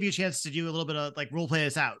you? I'm going to give you a chance to do a little bit of like role play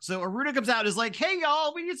this out. So Aruna comes out and is like, hey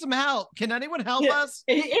y'all, we need some help. Can anyone help us?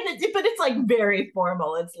 But it's like very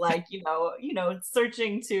formal. It's like,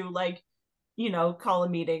 searching to like, call a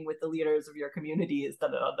meeting with the leaders of your communities. Da,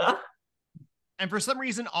 da, da. And for some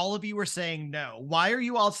reason, all of you are saying no. Why are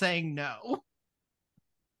you all saying no?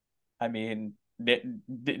 I mean,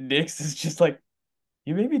 Nix is just like,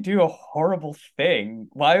 you made me do a horrible thing.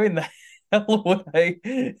 Why in the hell would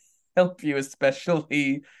I help you,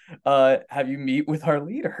 especially have you meet with our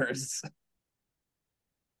leaders?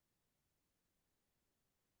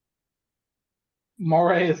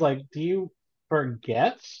 Moray is like, do you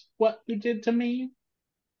forget what you did to me?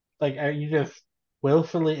 Like, are you just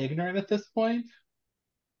willfully ignorant at this point?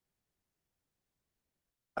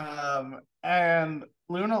 And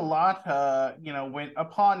Lunalata, when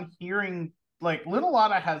upon hearing, like,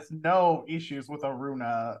 Lunalata has no issues with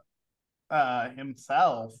Aruna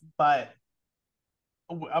himself, but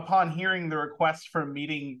upon hearing the request for a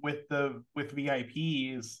meeting with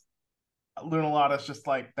VIPs, Lunalata's just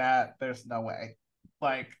like, that there's no way.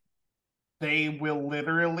 Like, they will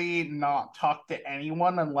literally not talk to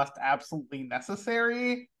anyone unless absolutely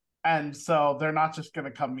necessary, and so they're not just gonna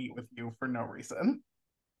come meet with you for no reason.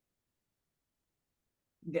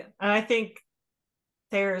 Yeah, and I think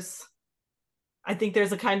there's I think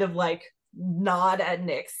there's a kind of like nod at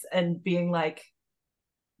Nyx and being like,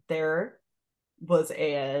 there was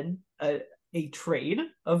a trade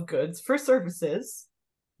of goods for services.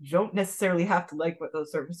 You don't necessarily have to like what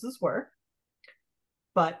those services were,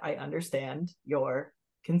 but I understand your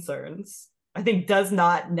concerns. I think does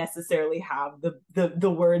not necessarily have the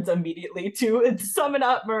words immediately to summon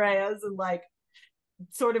up Mariah's, and like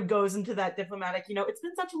sort of goes into that diplomatic, it's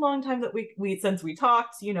been such a long time that we since we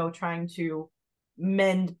talked, trying to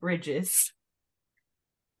mend bridges.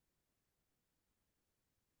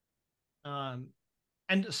 And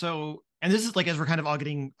this is like, as we're kind of all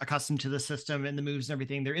getting accustomed to the system and the moves and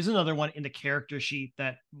everything, there is another one in the character sheet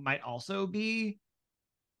that might also be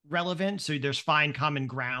relevant. So there's find common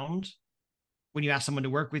ground when you ask someone to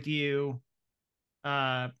work with you,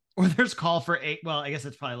 or there's call for aid. Well, I guess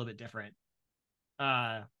it's probably a little bit different.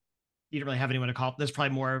 You don't really have anyone to call. There's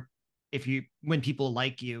probably more when people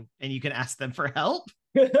like you and you can ask them for help.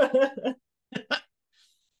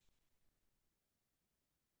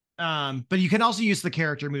 But you can also use the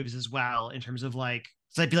character moves as well in terms of like,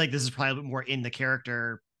 so I feel like this is probably a bit more in the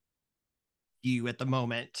character you at the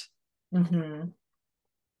moment. Mm-hmm.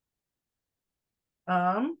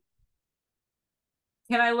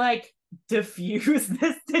 Can I like diffuse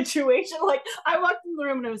this situation? Like, I walked in the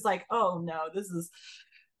room and I was like, oh no,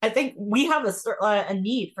 I think we have a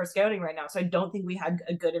need for scouting right now. So I don't think we had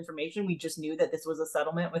a good information. We just knew that this was a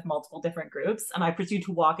settlement with multiple different groups. And I proceed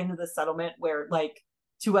to walk into the settlement where like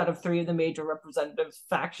 2 out of 3 of the major representative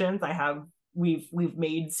factions we've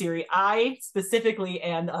made I specifically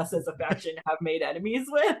and us as a faction have made enemies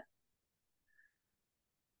with.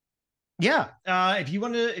 Yeah. If you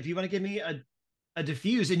want to give me a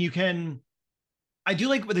diffuse, and you can, I do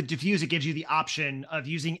like with a diffuse, it gives you the option of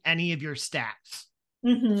using any of your stats.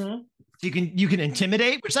 Mm-hmm. So you can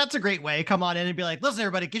intimidate, which that's a great way. Come on in and be like, listen,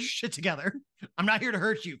 everybody, get your shit together. I'm not here to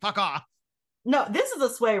hurt you. Fuck off. No, this is a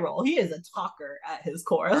sway roll. He is a talker at his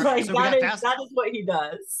core. Right, like so that is what he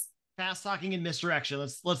does. Fast talking and misdirection.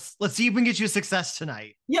 Let's see if we can get you a success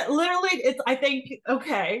tonight. Yeah, literally, I think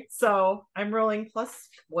okay. So I'm rolling plus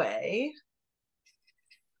sway.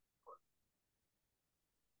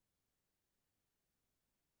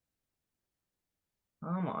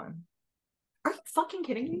 Come on. Are you fucking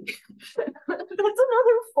kidding me? That's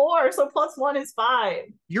another 4, so +1 is 5.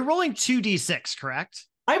 You're rolling 2d6, correct?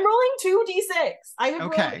 I'm rolling 2d6. I have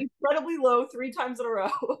rolled incredibly low 3 times in a row.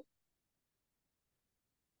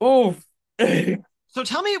 Oof. So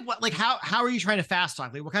tell me how are you trying to fast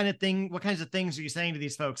talk? Like what kinds of things are you saying to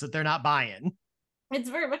these folks that they're not buying? It's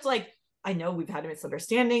very much like, I know we've had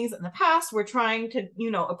misunderstandings in the past. We're trying to,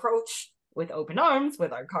 approach with open arms,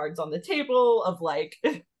 with our cards on the table of like,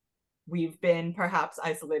 we've been perhaps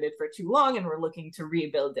isolated for too long and we're looking to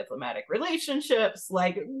rebuild diplomatic relationships.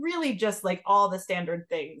 Like really just like all the standard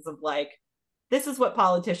things of like, this is what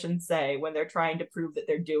politicians say when they're trying to prove that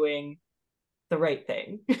they're doing the right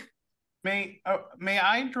thing. May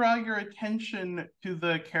I draw your attention to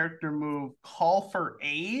the character move Call for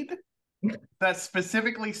Aid that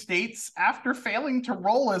specifically states after failing to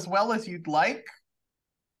roll as well as you'd like,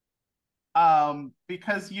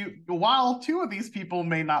 because while 2 of these people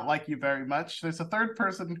may not like you very much, there's a third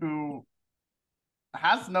person who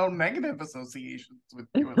has no negative associations with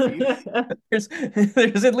you at least.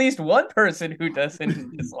 There's at least one person who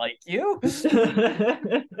doesn't dislike you.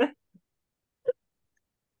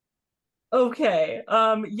 Okay.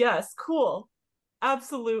 Yes, cool.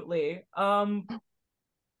 Absolutely.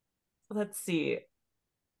 Let's see.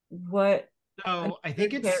 What? So I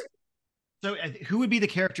think it's so. Who would be the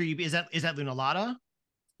character you be? Is that Lunalada?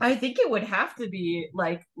 I think it would have to be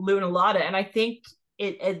like Lunalada, and I think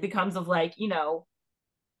it becomes of like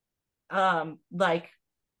like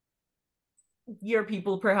your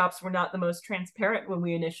people perhaps were not the most transparent when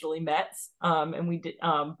we initially met, and we did,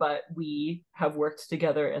 but we have worked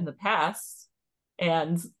together in the past,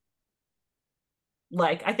 and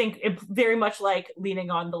like I think it very much like leaning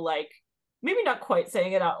on the like, maybe not quite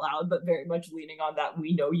saying it out loud, but very much leaning on that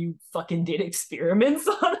we know you fucking did experiments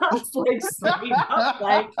on us, like straight up,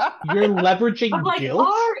 like you're leveraging like guilt.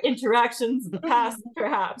 our interactions in the past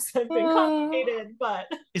perhaps have been complicated, but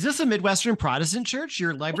is this a Midwestern Protestant church?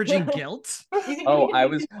 You're leveraging guilt? Oh, I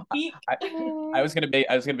was gonna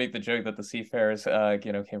make the joke that the seafarers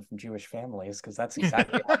came from Jewish families, because that's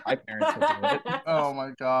exactly how my parents would do it. Oh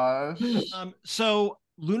my gosh. So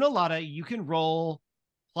Lunalada, you can roll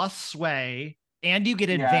plus sway and you get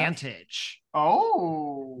advantage.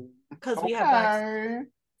 Oh, because we have backstory.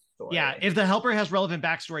 Yeah, if the helper has relevant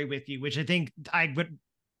backstory with you, which I think I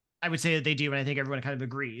would say that they do, and I think everyone kind of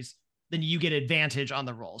agrees, then you get advantage on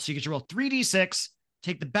the roll. So you get to roll 3d6,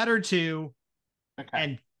 take the better 2, Okay.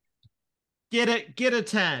 and get a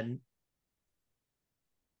 10.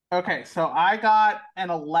 Okay, so I got an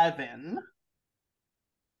 11.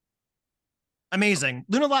 Amazing.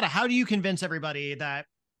 Lunalata, how do you convince everybody that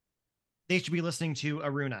they should be listening to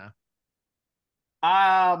Aruna?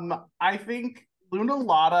 I think Luna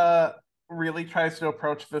Lotta really tries to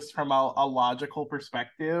approach this from a logical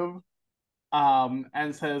perspective,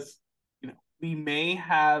 and says, we may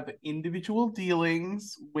have individual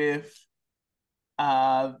dealings with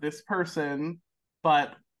this person,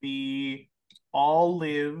 but we all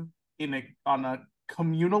live on a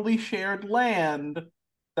communally shared land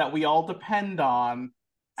that we all depend on,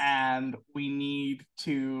 and we need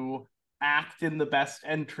to act in the best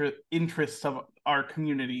interests of our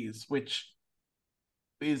communities, which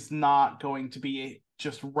is not going to be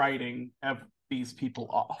just writing these people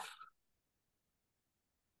off.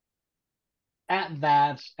 At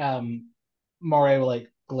that, Moray will like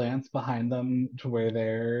glance behind them to where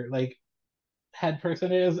their like head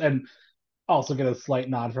person is, and also get a slight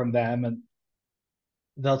nod from them, and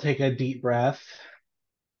they'll take a deep breath.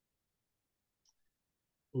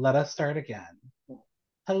 Let us start again.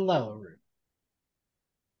 Hello,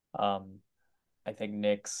 Aruna. I think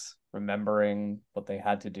Nyx remembering what they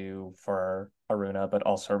had to do for Aruna, but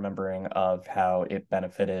also remembering of how it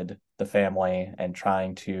benefited the family and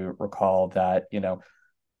trying to recall that,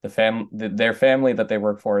 their family that they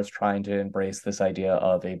work for is trying to embrace this idea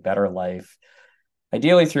of a better life,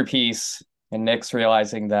 ideally through peace. And Nyx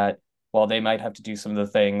realizing that while they might have to do some of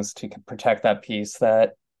the things to protect that peace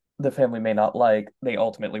that the family may not like, they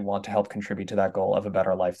ultimately want to help contribute to that goal of a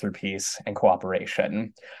better life through peace and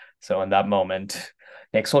cooperation. So in that moment,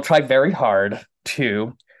 Nyx will try very hard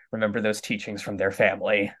to remember those teachings from their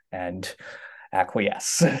family and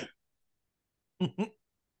acquiesce.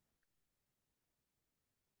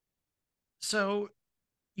 So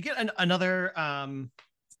you get another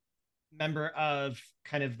member of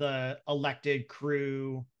kind of the elected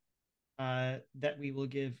crew that we will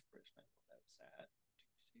give.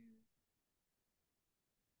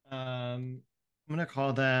 I'm gonna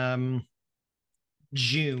call them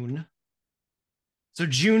June. So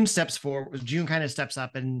June steps forward. June kind of steps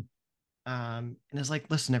up and is like,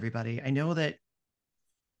 "Listen, everybody. I know that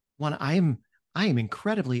I am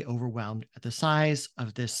incredibly overwhelmed at the size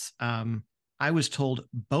of this. I was told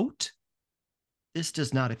boat. This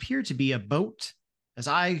does not appear to be a boat,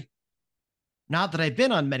 not that I've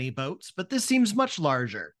been on many boats, but this seems much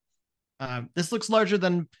larger. This looks larger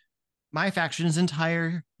than my faction's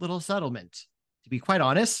entire little settlement, to be quite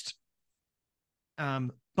honest.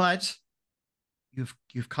 But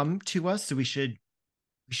you've come to us, so we should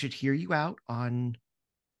hear you out on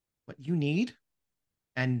what you need,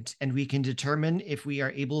 and we can determine if we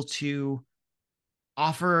are able to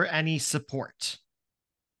offer any support."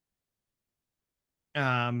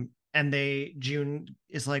 And June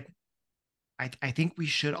is like, I think we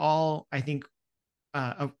should all, I think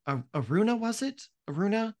Aruna, was it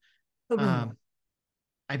Aruna?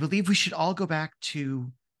 I believe we should all go back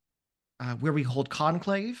to where we hold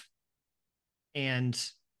conclave and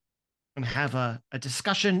have a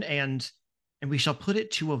discussion, and we shall put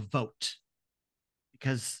it to a vote,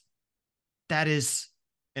 because that is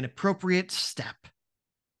an appropriate step.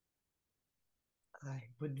 I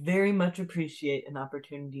would very much appreciate an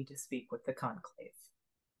opportunity to speak with the conclave.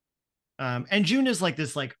 And June is like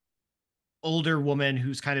this like older woman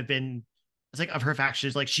who's kind of been, it's like of her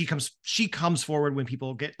factions, like she comes forward when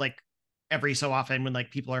people get like every so often when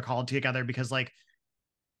like people are called together, because like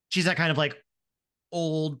she's that kind of like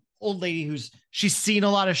old lady she's seen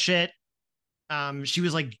a lot of shit. She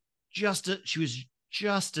was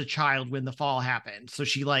just a child when the fall happened, so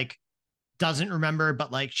she like doesn't remember,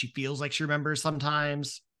 but like she feels like she remembers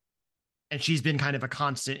sometimes, and she's been kind of a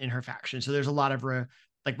constant in her faction. So there's a lot of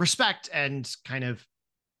respect and kind of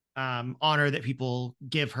honor that people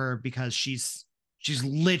give her, because she's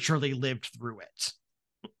literally lived through it.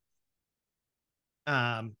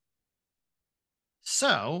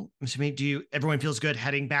 So I'm assuming, everyone feels good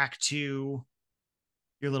heading back to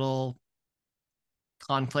your little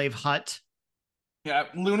conclave hut? Yeah,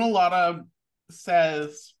 Luna Lotta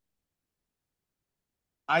says,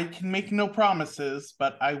 I can make no promises,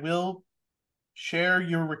 but I will share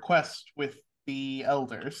your request with the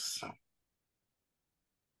elders.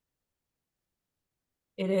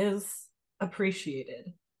 It is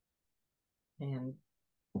appreciated. And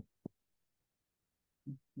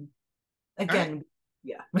again,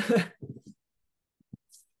 yeah.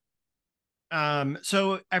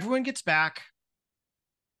 So everyone gets back,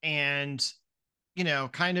 and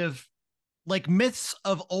kind of like myths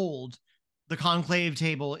of old, the conclave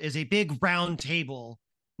table is a big round table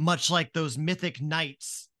much like those mythic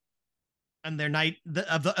knights and their night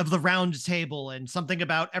of the round table, and something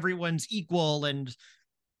about everyone's equal and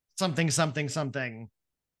something.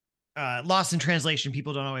 Lost in translation,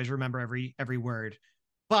 people don't always remember every word,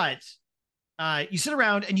 but you sit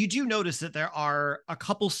around and you do notice that there are a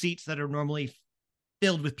couple seats that are normally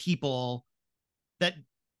filled with people that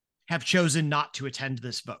have chosen not to attend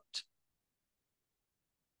this vote.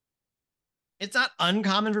 It's not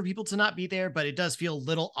uncommon for people to not be there, but it does feel a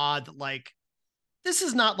little odd that, like, this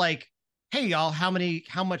is not like, hey y'all,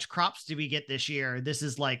 how much crops do we get this year? This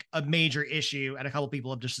is like a major issue, and a couple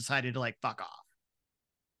people have just decided to like fuck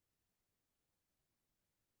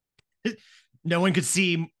off. No one could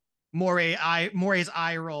see Moray's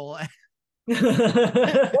eye roll.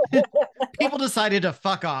 People decided to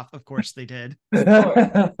fuck off. Of course they did.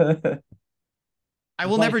 I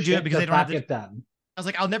will never do it because I don't have it done. I was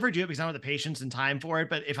like, I'll never do it because I don't have the patience and time for it.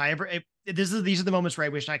 But if these are the moments where I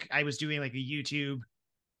wish I was doing like a YouTube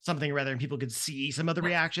something rather, and people could see some of the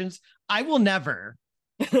reactions. I will never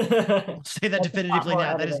say that definitively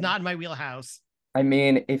now. That is not in my wheelhouse. I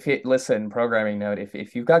mean, programming note,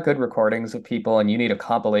 if you've got good recordings of people and you need a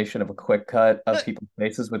compilation of a quick cut of people's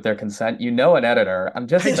faces with their consent, you know an editor. I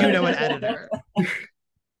do know an editor.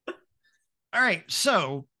 All right,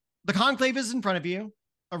 so the conclave is in front of you.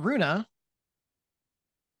 Aruna,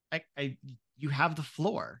 you have the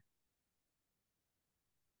floor.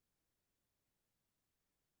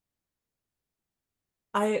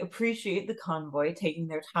 I appreciate the convoy taking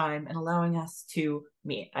their time and allowing us to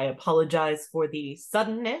meet. I apologize for the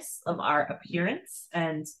suddenness of our appearance,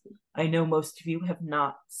 and I know most of you have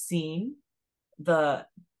not seen the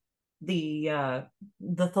Thalassan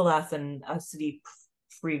city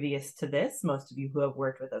previous to this. Most of you who have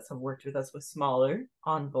worked with us with smaller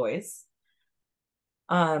envoys.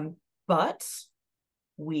 But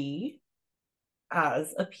we,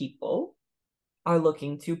 as a people, are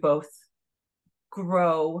looking to both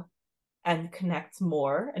grow and connect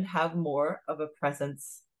more and have more of a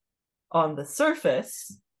presence on the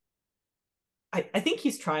surface. I think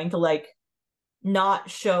he's trying to like not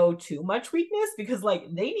show too much weakness, because like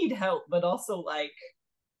they need help, but also like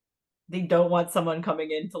they don't want someone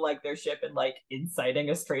coming into like their ship and like inciting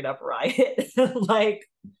a straight up riot. Like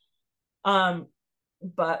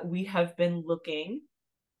but we have been looking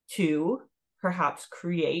to perhaps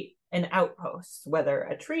create an outpost, whether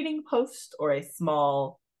a trading post or a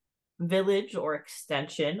small village or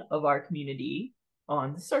extension of our community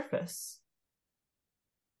on the surface.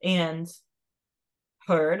 And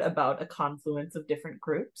heard about a confluence of different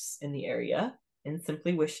groups in the area and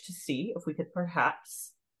simply wish to see if we could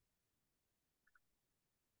perhaps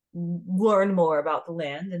learn more about the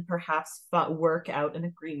land and perhaps work out an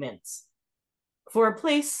agreement for a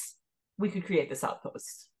place we could create this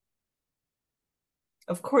outpost.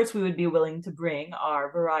 Of course, we would be willing to bring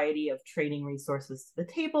our variety of trading resources to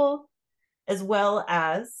the table, as well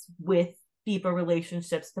as with deeper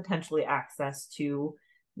relationships, potentially access to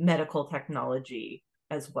medical technology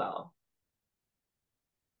as well.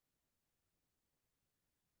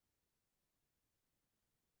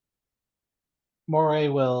 Moray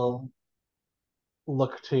will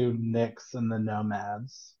look to Nyx and the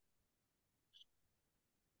nomads.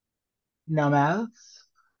 Nomads,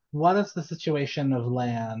 what is the situation of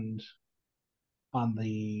land on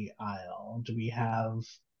the Isle? Do we have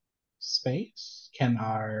space? Can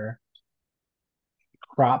our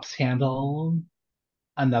crops handle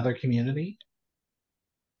another community?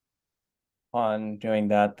 On doing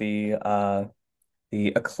that, the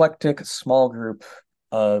eclectic small group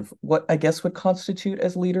of what I guess would constitute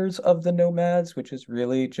as leaders of the nomads, which is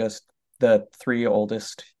really just the three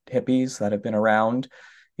oldest hippies that have been around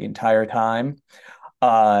the entire time,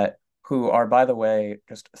 who are, by the way,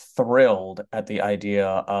 just thrilled at the idea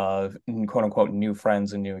of quote unquote new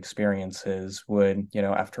friends and new experiences, would,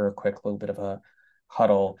 after a quick little bit of a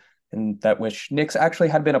huddle, and that which Nyx actually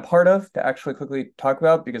had been a part of, to actually quickly talk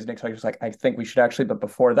about, because Nyx was like, I think we should actually, but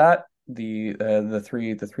before that, the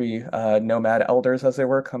three nomad elders, as they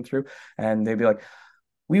were, come through, and they'd be like,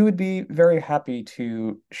 we would be very happy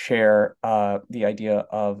to share the idea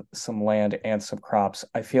of some land and some crops.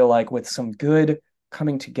 I feel like with some good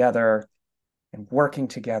coming together and working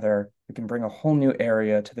together, we can bring a whole new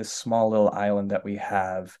area to this small little island that we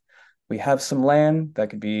have. We have some land that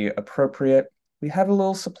could be appropriate. We have a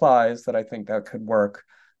little supplies that I think that could work.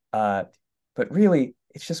 But really,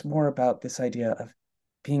 it's just more about this idea of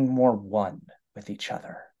being more one with each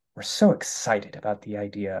other. We're so excited about the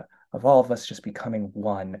idea of all of us just becoming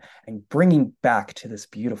one and bringing back to this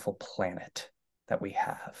beautiful planet that we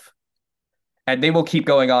have. And they will keep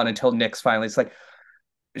going on until Nyx finally is like,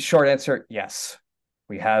 short answer, yes.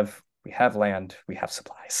 We have land, we have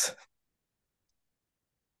supplies.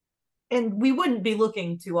 And we wouldn't be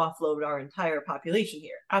looking to offload our entire population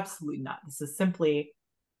here. Absolutely not. This is simply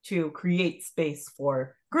to create space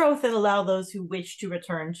for growth and allow those who wish to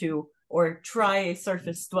return to or try a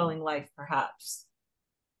surface dwelling life, perhaps,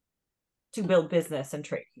 to build business and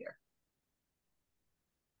trade here.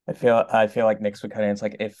 I feel like Nyx would kind of answer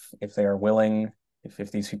like if they are willing,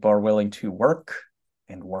 if these people are willing to work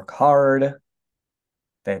and work hard,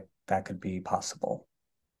 that could be possible.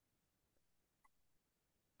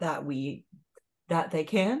 That they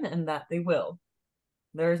can and that they will.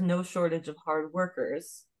 There is no shortage of hard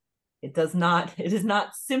workers. It is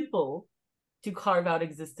not simple to carve out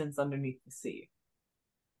existence underneath the sea.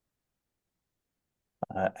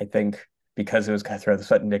 I think because it was Cutthroat, the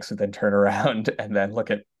sudden Nyx would then turn around and then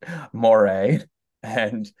look at Moray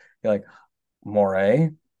and be like,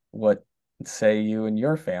 Moray, what say you and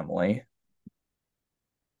your family?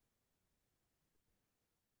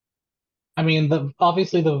 I mean,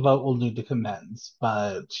 obviously the vote will need to commence,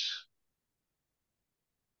 but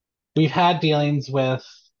we've had dealings with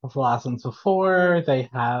the Thalassans before. They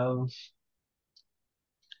have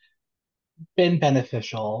been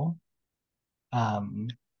beneficial.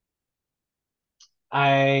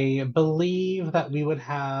 I believe that we would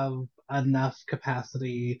have enough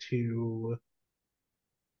capacity to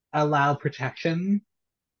allow protection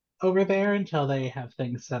over there until they have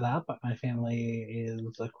things set up, but my family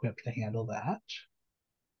is equipped to handle that.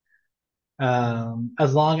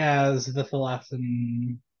 As long as the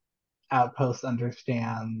Thalassan outpost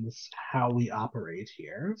understands how we operate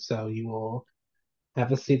here. So you will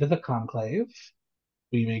have a seat at the conclave.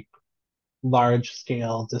 We make large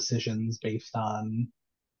scale decisions based on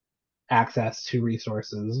access to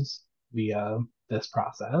resources via this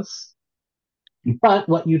process. But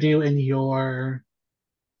what you do in your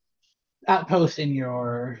outpost in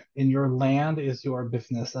your land is your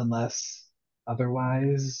business unless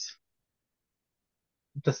otherwise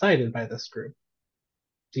decided by this group.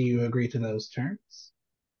 Do you agree to those terms?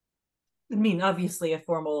 I mean, obviously, a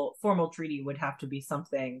formal treaty would have to be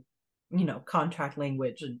something, contract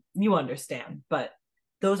language, and you understand. But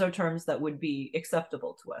those are terms that would be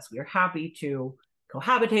acceptable to us. We are happy to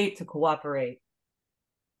cohabitate, to cooperate.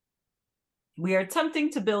 We are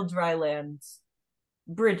attempting to build dry land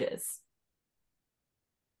bridges.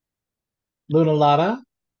 Lunalada?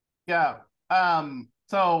 Yeah.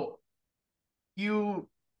 So you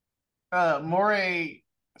Moray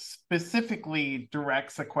specifically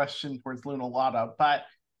directs a question towards Lunalada, but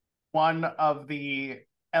one of the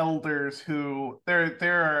elders who there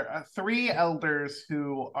are three elders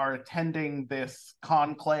who are attending this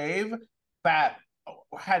conclave that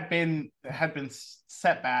had been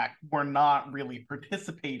set back, were not really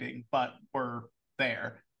participating, but were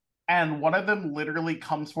there. And one of them literally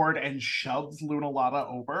comes forward and shoves Lunalada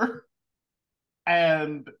over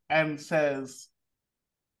and says,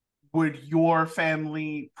 would your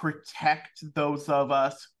family protect those of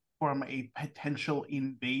us from a potential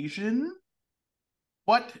invasion?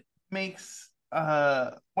 What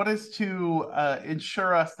is to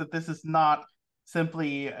ensure us that this is not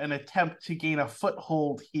simply an attempt to gain a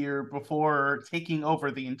foothold here before taking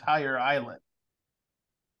over the entire island?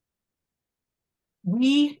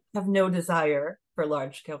 We have no desire for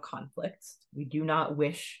large-scale conflicts. We do not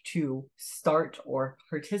wish to start or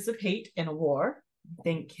participate in a war. I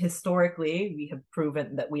think historically we have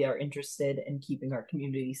proven that we are interested in keeping our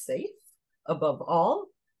community safe above all.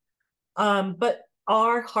 But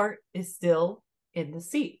our heart is still in the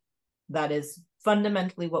sea. That is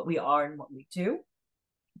fundamentally what we are and what we do.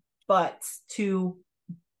 But to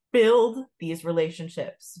build these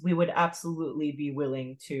relationships, we would absolutely be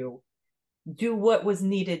willing to do what was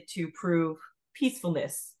needed to prove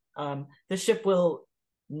peacefulness. The ship will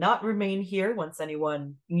not remain here once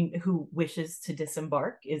anyone who wishes to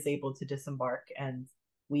disembark is able to disembark, and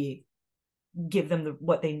we give them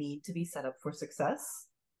what they need to be set up for success.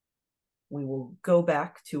 We will go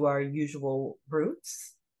back to our usual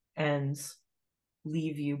routes and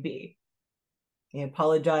leave you be. I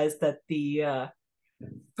apologize that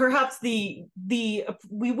perhaps we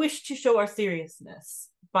wish to show our seriousness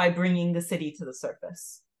by bringing the city to the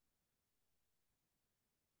surface.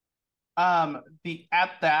 The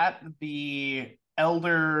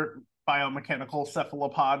elder biomechanical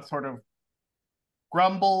cephalopod sort of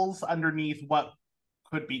grumbles underneath what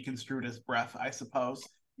could be construed as breath, I suppose,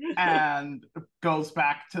 and goes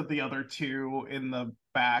back to the other two in the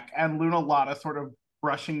back, and Lunalada sort of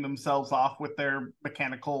brushing themselves off with their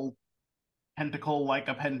mechanical tentacle-like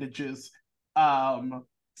appendages,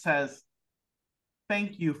 says,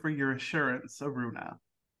 "Thank you for your assurance, Aruna."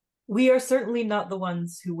 We are certainly not the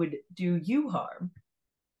ones who would do you harm.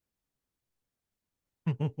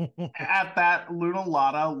 At that,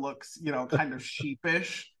 Lunalata looks, kind of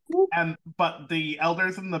sheepish, but the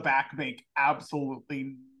elders in the back make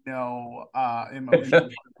absolutely no emotion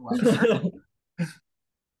whatsoever.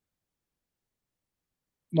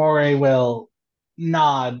 Moray will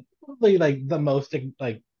nod, probably like the most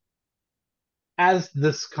like as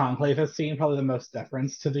this conclave has seen, probably the most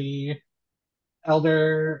deference to the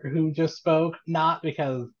elder who just spoke, not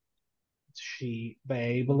because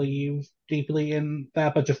they believe deeply in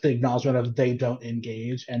that, but just the acknowledgement of they don't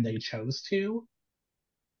engage and they chose to.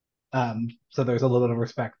 So there's a little bit of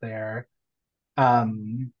respect there.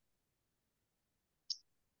 Aruna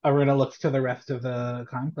looks to the rest of the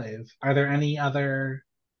conclave. Are there any other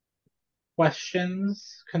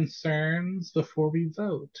questions, concerns before we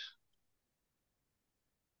vote?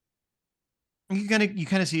 You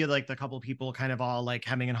kind of see like the couple people kind of all like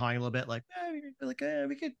hemming and hawing a little bit, like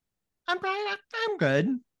we could. I'm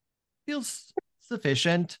good. Feels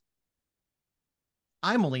sufficient.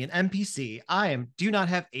 I'm only an NPC. Do not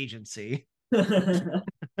have agency.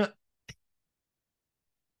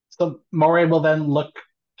 So Moray will then look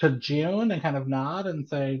to June and kind of nod and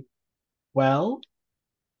say, well,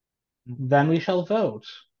 then we shall vote.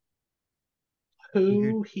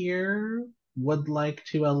 Who here would like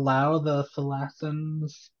to allow the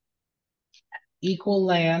Thalassans equal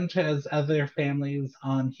land as other families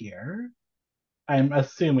on here? I'm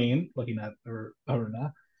assuming, looking at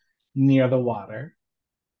Aruna, near the water,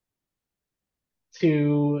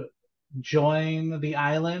 to join the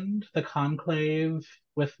island, the conclave,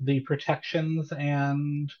 with the protections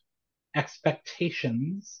and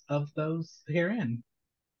expectations of those herein.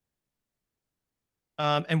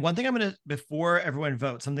 And one thing I'm going to, before everyone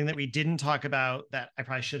votes, something that we didn't talk about that I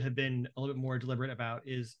probably should have been a little bit more deliberate about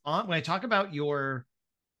is when I talk about your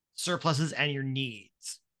surpluses and your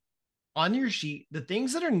needs on your sheet, the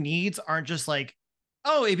things that are needs aren't just like,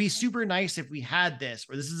 oh, it'd be super nice if we had this,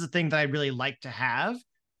 or this is a thing that I'd really like to have.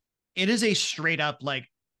 It is a straight up, like,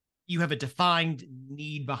 you have a defined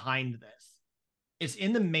need behind this. It's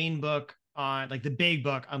in the main book on like the big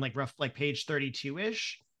book on like rough, like page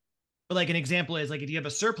 32-ish. But like an example is like if you have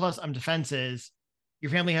a surplus on defenses,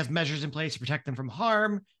 your family has measures in place to protect them from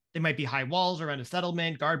harm. They might be high walls around a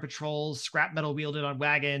settlement, guard patrols, scrap metal wielded on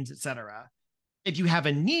wagons, etc. If you have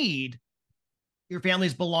a need, your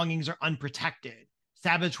family's belongings are unprotected.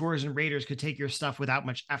 Saboteurs and raiders could take your stuff without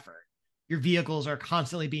much effort. Your vehicles are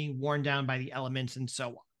constantly being worn down by the elements and so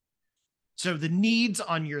on. So the needs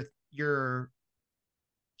on your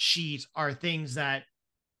sheet are things that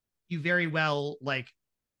you very well like,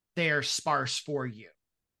 they're sparse for you.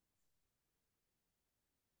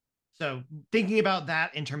 So thinking about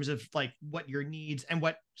that in terms of like what your needs and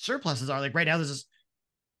what surpluses are, like right now,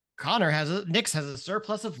 Nyx has a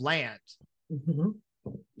surplus of land. Mm-hmm.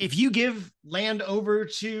 If you give land over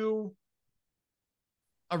to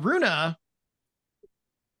Aruna,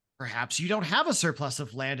 perhaps you don't have a surplus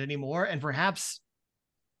of land anymore, and perhaps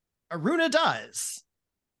Aruna does.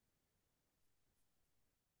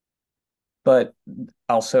 But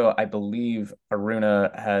also, I believe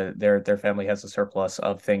Aruna has their family has a surplus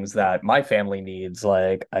of things that my family needs,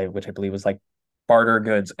 which I believe was like barter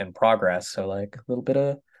goods and progress. So like a little bit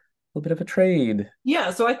of a trade. Yeah,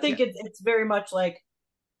 so I think it's very much like,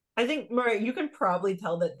 I think, Murray, you can probably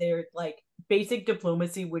tell that they're like basic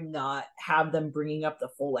diplomacy would not have them bringing up the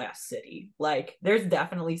full ass city. Like there's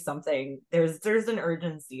definitely something, there's an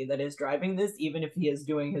urgency that is driving this, even if he is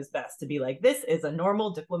doing his best to be like, this is a normal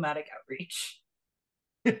diplomatic outreach.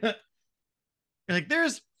 Like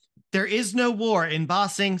there is no war in Ba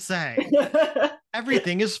Sing Se.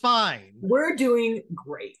 Everything is fine. We're doing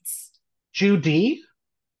great. Judy?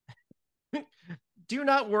 Do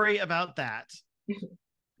not worry about that.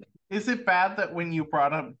 Is it bad that when you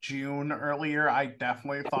brought up June earlier, I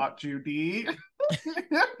definitely thought Judy?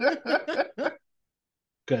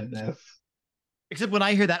 Goodness. Except when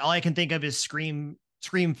I hear that, all I can think of is Scream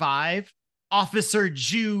 5, Officer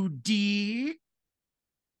Judy.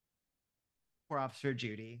 Poor Officer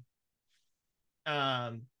Judy.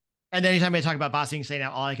 And then anytime I talk about Ba Sing Se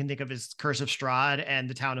now, all I can think of is Curse of Strahd and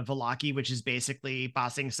the town of Vallaki, which is basically Ba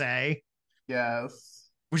Sing Se. Yes.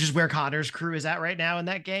 Which is where Connor's crew is at right now in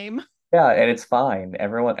that game. Yeah, and it's fine.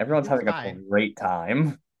 Everyone's having a great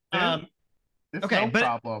time. There's okay, no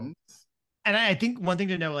problems. And I think one thing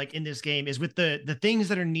to know, like in this game, is with the things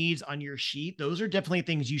that are needs on your sheet, those are definitely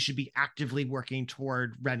things you should be actively working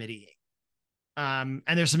toward remedying. And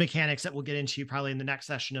there's some mechanics that we'll get into probably in the next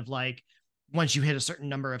session of like, once you hit a certain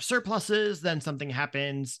number of surpluses, then something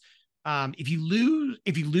happens if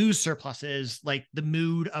you lose surpluses, like the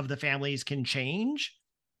mood of the families can change,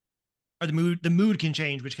 or the mood can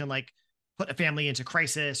change, which can like put a family into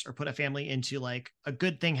crisis or put a family into like a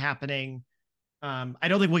good thing happening. I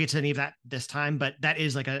don't think we'll get to any of that this time, but that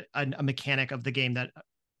is like a mechanic of the game that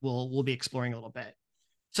we'll be exploring a little bit.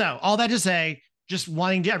 So all that to say, just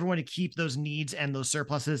wanting everyone to keep those needs and those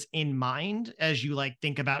surpluses in mind as you like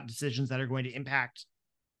think about decisions that are going to impact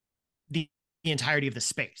the entirety of the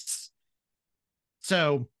space.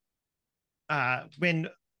 So when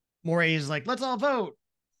Moray is like, let's all vote,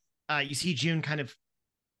 you see June kind of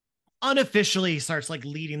unofficially starts like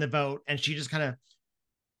leading the vote, and she just kind of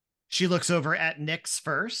she looks over at Nyx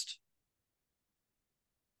first.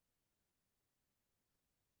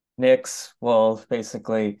 Nyx will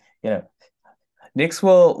basically, Nyx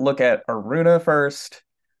will look at Aruna first,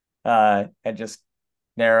 and just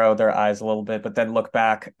narrow their eyes a little bit, but then look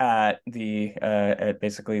back at at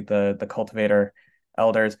basically the cultivator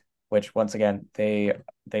elders, which once again they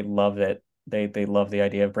love it. They love the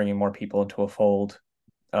idea of bringing more people into a fold.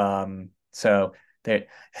 So they,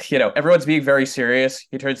 everyone's being very serious.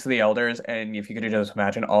 He turns to the elders, and if you could just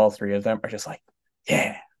imagine, all three of them are just like,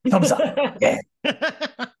 yeah, thumbs up, yeah.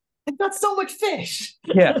 I've got so much fish.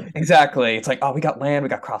 Yeah, exactly. It's like, oh, we got land, we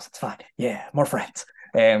got crops, it's fine. Yeah, more friends.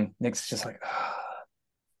 And Nick's just like,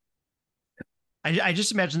 I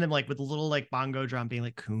just imagine them like with a little like bongo drum being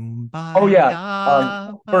like kumbaya. oh yeah.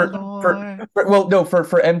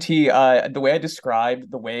 For MT, the way I described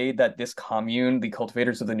the way that this commune, the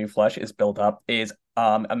cultivators of the new flesh, is built up is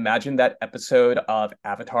imagine that episode of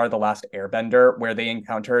Avatar: The Last Airbender where they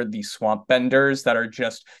encounter the swamp benders that are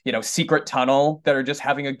just, secret tunnel, that are just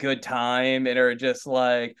having a good time and are just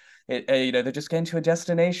like they're just getting to a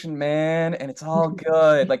destination, man, and it's all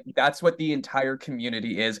good. Like that's what the entire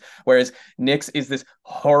community is. Whereas Nyx is this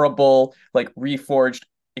horrible, like reforged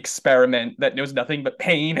experiment that knows nothing but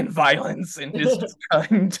pain and violence and is just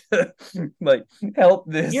trying to like help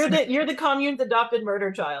this. You're the commune's adopted murder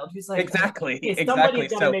child who's like, exactly.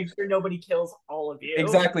 Somebody's gotta make sure nobody kills all of you.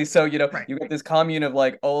 Exactly. So right. You got this commune of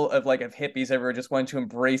like of hippies everywhere just wanting to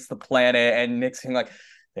embrace the planet, and Nyx being like,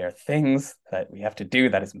 there are things that we have to do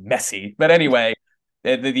that is messy. But anyway,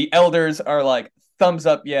 the elders are like, thumbs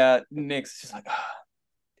up, yeah. Nyx just like,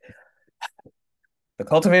 the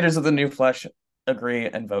cultivators of the new flesh agree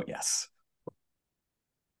and vote yes.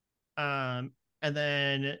 And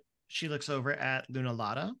then she looks over at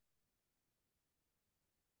Lunalada.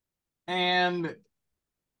 And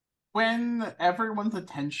when everyone's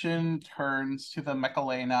attention turns to the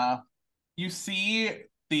Mechalena, you see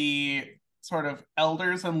the sort of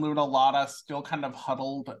elders and Lunalada still kind of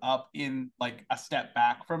huddled up in like a step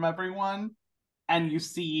back from everyone. And you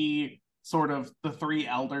see sort of the three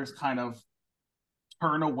elders kind of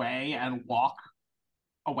turn away and walk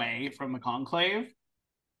away from the conclave.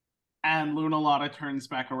 And Lunalada turns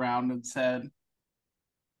back around and said,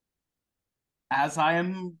 as I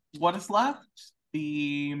am what is left,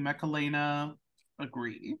 the Mechalena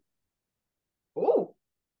agree. Ooh.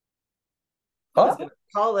 I was gonna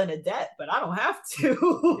call in a debt, but I don't have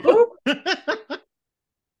to.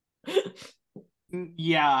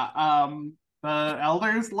 Yeah, the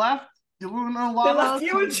elders left Lunalada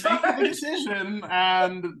to make the decision,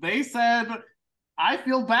 and they said, I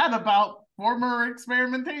feel bad about former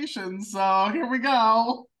experimentation, so here we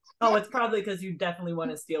go. Oh, it's probably because you definitely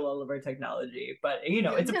want to steal all of our technology, but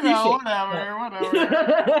it's appreciated.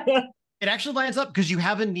 Whatever. It actually lines up because you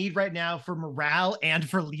have a need right now for morale and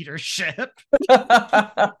for leadership.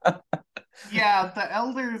 Yeah, the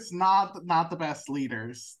elders not the best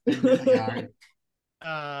leaders. They really aren't.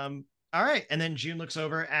 All right, and then June looks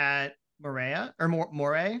over at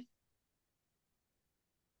Moray.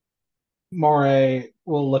 Moray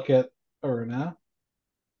will look at Aruna.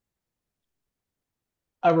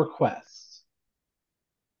 A request.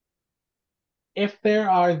 If there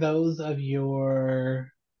are those of your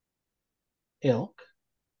ilk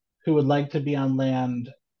who would like to be on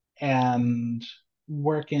land and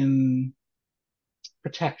work in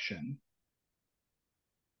protection,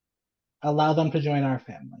 allow them to join our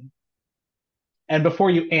family. And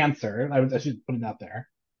before you answer, I should put it out there.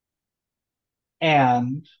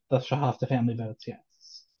 And the Shahafta family votes yes.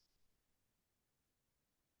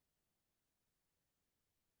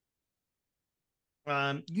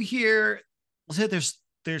 You hear, let's say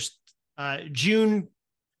there's June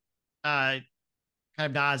kind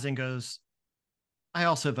of nods and goes, I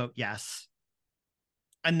also vote yes.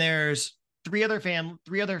 And there's three other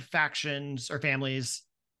factions or families.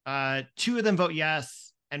 Two of them vote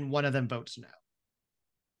yes, and one of them votes no.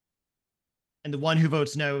 And the one who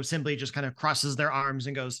votes no simply just kind of crosses their arms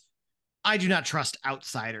and goes, I do not trust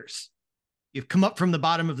outsiders. You've come up from the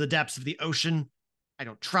bottom of the depths of the ocean. I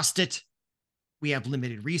don't trust it. We have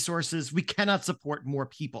limited resources. We cannot support more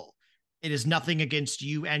people. It is nothing against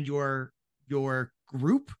you and your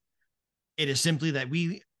group. It is simply that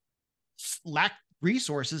we lack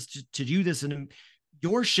resources to do this, and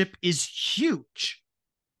your ship is huge.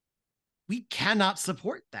 We cannot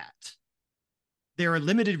support that. There are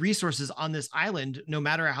limited resources on this island. No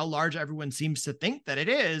matter how large everyone seems to think that it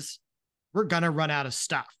is, we're going to run out of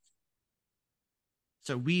stuff.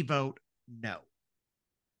 So we vote no.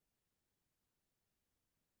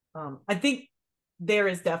 I think there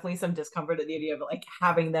is definitely some discomfort at the idea of like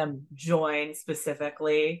having them join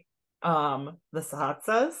specifically the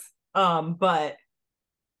Sahatsas. But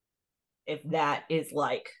if that is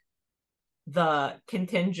like the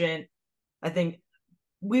contingent, I think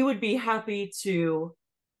we would be happy to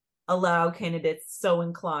allow candidates so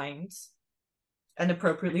inclined and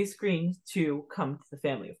appropriately screened to come to the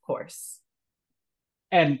family, of course.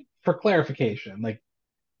 And for clarification, like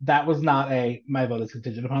that was not my vote is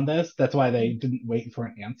contingent upon this. That's why they didn't wait for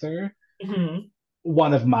an answer. Mm-hmm.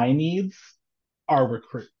 One of my needs are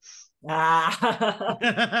recruits. That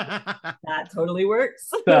totally works.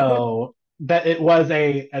 So that it was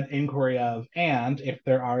an inquiry of, and if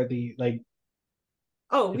there are the like.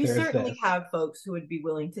 Oh, we certainly have folks who would be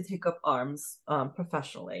willing to take up arms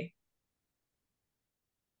professionally.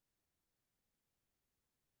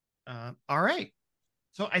 All right.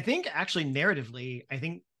 So I think actually narratively, I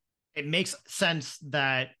think it makes sense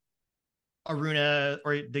that Aruna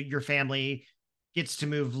or your family gets to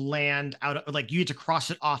move land out of, like, you get to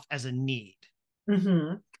cross it off as a need.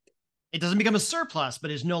 Mm-hmm. It doesn't become a surplus,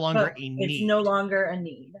 but it's no longer a need. It's no longer a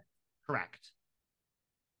need. Correct.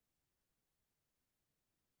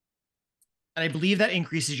 And I believe that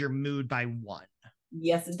increases your mood by 1.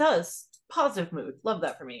 Yes, it does. Positive mood. Love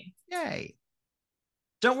that for me. Yay.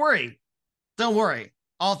 Don't worry. Don't worry.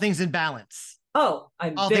 All things in balance. Oh,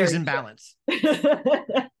 all things in balance.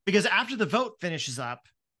 Because after the vote finishes up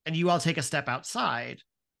and you all take a step outside,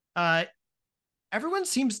 everyone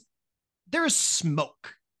seems, there is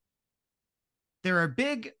smoke. There are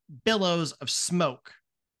big billows of smoke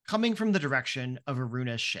coming from the direction of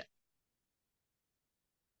Aruna's ship.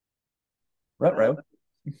 Ruh-roh.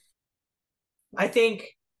 I think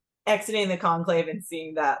exiting the conclave and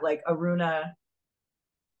seeing that, like, Aruna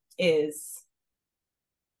is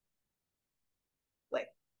like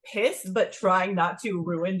pissed, but trying not to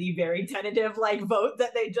ruin the very tentative like vote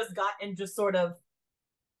that they just got, and just sort of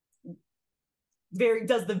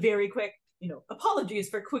does the very quick, apologies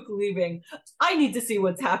for quickly leaving. I need to see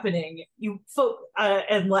what's happening. You folk,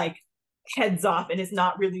 and like heads off, and is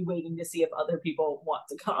not really waiting to see if other people want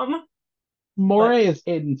to come. Moray is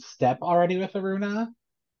in step already with Aruna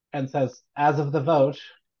and says, as of the vote,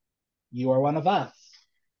 you are one of us.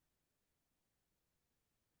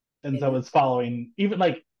 And so it's following, even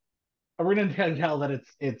like Aruna can tell that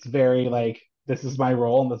it's very like, this is my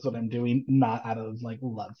role and that's what I'm doing, not out of like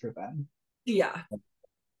love for them. Yeah.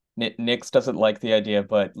 Nyx doesn't like the idea,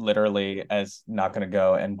 but literally as not gonna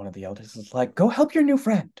go, and one of the elders is like, go help your new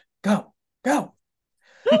friend. Go.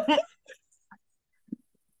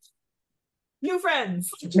 New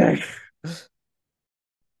friends.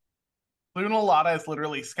 Lunalada is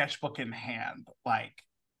literally sketchbook in hand, like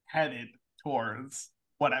headed towards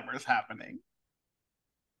whatever's happening.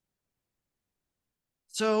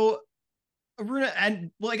 So Aruna,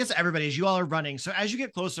 and well, I guess everybody, as you all are running, so as you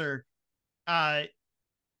get closer, the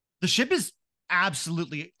ship is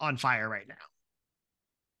absolutely on fire right now.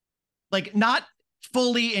 Like, not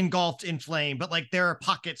fully engulfed in flame, but like there are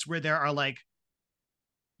pockets where there are like,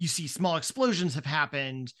 you see small explosions have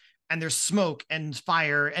happened and there's smoke and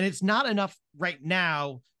fire, and it's not enough right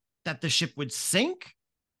now that the ship would sink,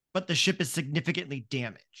 but the ship is significantly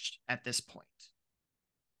damaged at this point.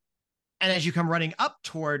 And as you come running up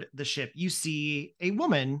toward the ship, you see a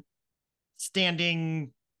woman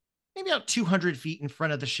standing maybe about 200 feet in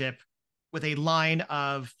front of the ship with a line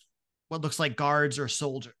of what looks like guards or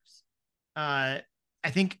soldiers. I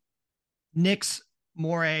think Nyx,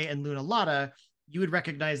 Moray, and Lunalada, you would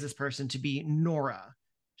recognize this person to be Nora.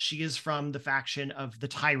 She is from the faction of the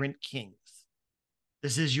Tyrant Kings.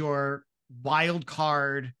 This is your wild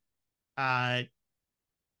card, power-hungry,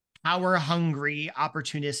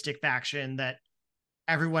 opportunistic faction that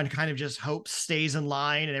everyone kind of just hopes stays in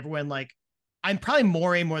line, and everyone, like, I'm probably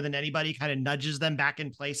Moray more than anybody, kind of nudges them back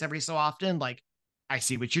in place every so often. Like, I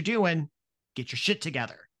see what you're doing. Get your shit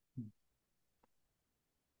together.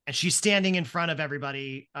 And she's standing in front of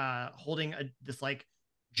everybody, holding this like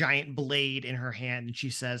giant blade in her hand. And she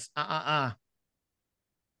says,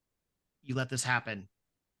 you let this happen.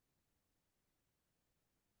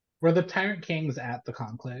 Were the Tyrant Kings at the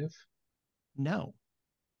conclave? No.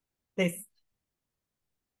 They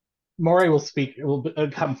Mori will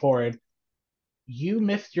come forward. You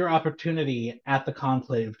missed your opportunity at the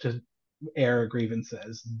conclave to air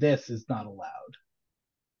grievances. This is not allowed.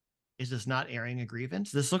 Is this not airing a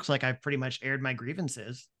grievance? This looks like I've pretty much aired my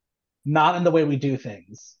grievances. Not in the way we do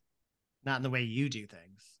things. Not in the way you do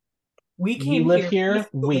things. we We came live here,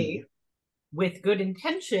 peacefully with good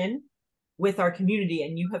intention with our community,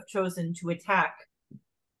 and you have chosen to attack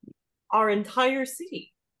our entire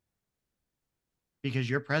city. Because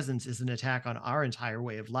your presence is an attack on our entire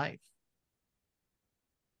way of life.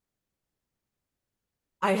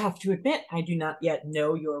 I have to admit, I do not yet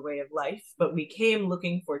know your way of life, but we came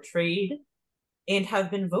looking for trade and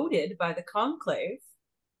have been voted by the conclave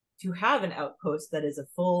to have an outpost that is a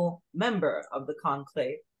full member of the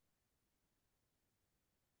conclave.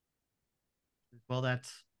 Well,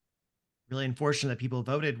 that's really unfortunate that people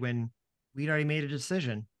voted when we'd already made a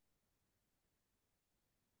decision.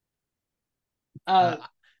 I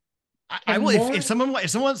will. If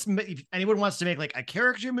anyone wants to make like a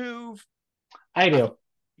character move, I do.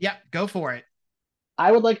 Yeah, go for it.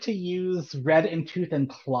 I would like to use Red in Tooth and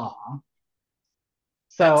Claw.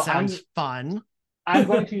 So that sounds fun. I'm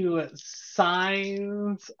going to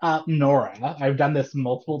size up Nora. I've done this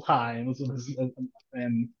multiple times and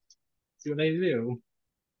see what I do.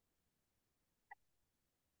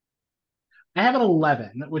 I have an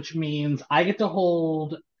 11, which means I get to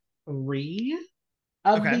hold 3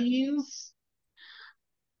 of these.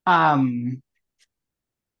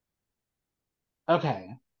 Okay.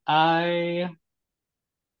 Do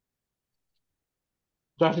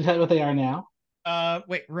I have to tell you what they are now?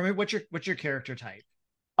 Wait, remember what's your character type?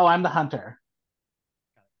 Oh, I'm the hunter.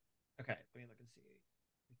 Okay, let me look and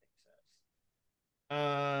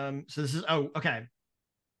see. So this is okay.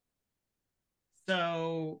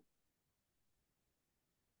 So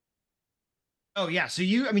yeah, so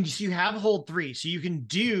you have hold 3, so you can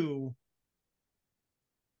do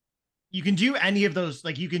any of those,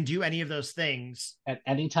 like you can do any of those things at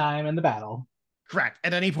any time in the battle. Correct.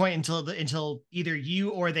 At any point until either you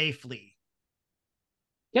or they flee.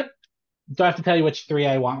 Yep. Do I have to tell you which 3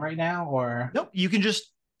 I want right now, or nope? You can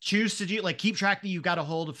just choose to do, like, keep track that you've got a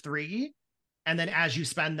hold of 3, and then as you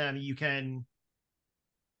spend them, you can.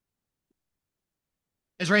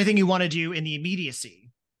 Is there anything you want to do in the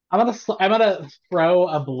immediacy? I'm gonna throw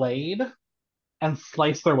a blade and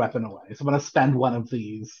slice their weapon away. So I'm gonna spend one of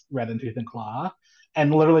these Red in Tooth and Claw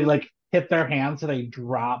and literally like hit their hand so they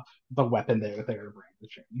drop the weapon they were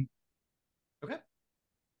brandishing. Okay.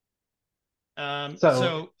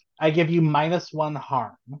 So I give you -1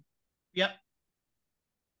 harm. Yep.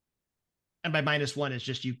 And by -1 is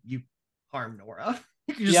just you harm Nora.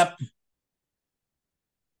 Yep.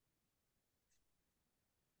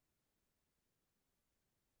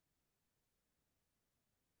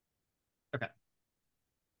 Okay.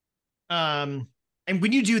 And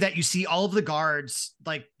when you do that, you see all of the guards,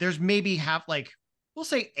 like there's maybe we'll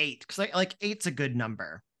say 8, because like 8's a good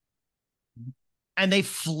number. And they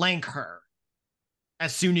flank her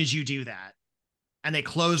as soon as you do that. And they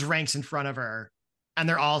close ranks in front of her, and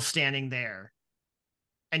they're all standing there.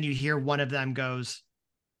 And you hear one of them goes,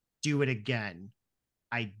 "Do it again.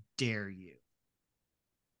 I dare you."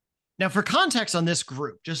 Now, for context on this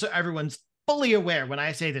group, just so everyone's fully aware, when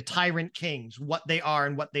I say the Tyrant Kings, what they are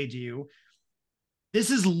and what they do, this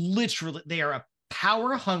is literally, they are a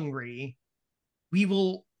power hungry, we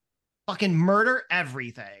will fucking murder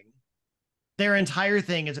everything. Their entire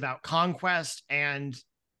thing is about conquest and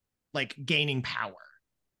like gaining power.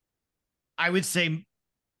 I would say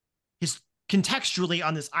contextually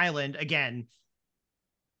on this island, again,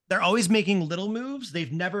 they're always making little moves.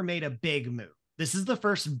 They've never made a big move. This is the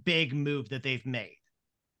first big move that they've made.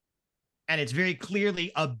 And it's very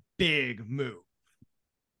clearly a big move.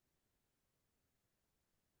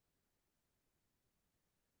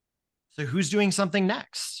 So who's doing something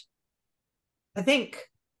next? I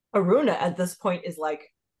think Aruna at this point is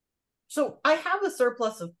like, so I have a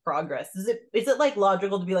surplus of progress. Is it like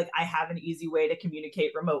logical to be like, I have an easy way to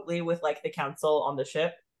communicate remotely with like the council on the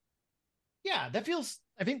ship? Yeah,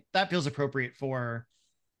 I think that feels appropriate for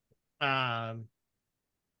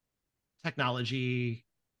technology.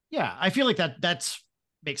 Yeah, I feel like that's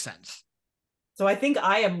makes sense. So I think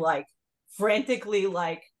I am like frantically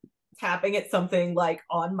like tapping at something like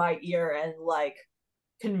on my ear and like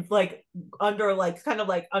under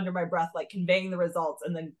my breath, like conveying the results,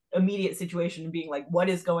 and then immediate situation being like, what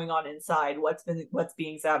is going on inside? What's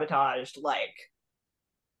being sabotaged? Like,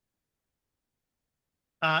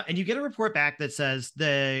 and you get a report back that says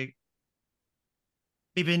the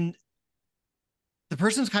the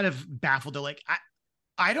person's kind of baffled. They're like,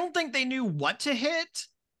 I don't think they knew what to hit.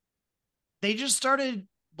 They just started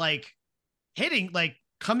like hitting, like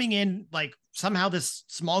coming in, like somehow this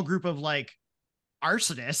small group of like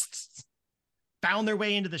arsonists found their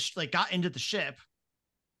way into the like got into the ship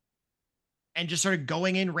and just started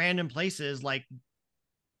going in random places. Like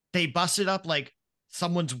they busted up like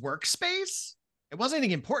someone's workspace. It wasn't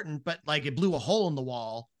anything important, but like it blew a hole in the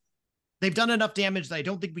wall. They've done enough damage that I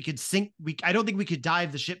don't think we could sink. I don't think we could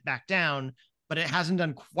dive the ship back down, but it hasn't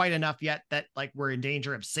done quite enough yet that like we're in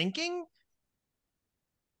danger of sinking.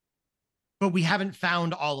 But we haven't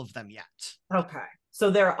found all of them yet. Okay.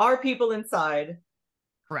 So there are people inside.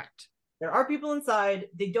 Correct. There are people inside.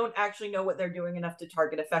 They don't actually know what they're doing enough to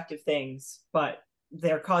target effective things, but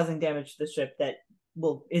they're causing damage to the ship that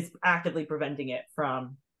is actively preventing it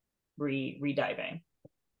from rediving.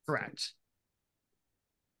 Correct.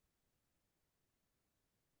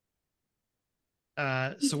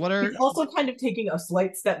 So what are... It's also kind of taking a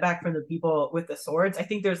slight step back from the people with the swords. I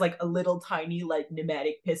think there's like a little tiny like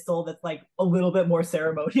pneumatic pistol that's like a little bit more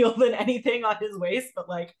ceremonial than anything on his waist, but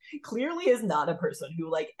like clearly is not a person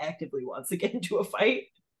who like actively wants to get into a fight.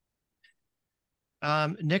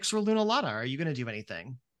 Nyx or Lunalada, are you going to do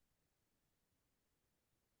anything?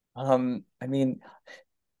 I mean,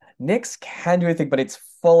 Nyx can do anything, but it's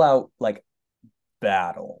full out like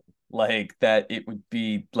battle. Like that it would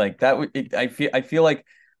be like that would I feel like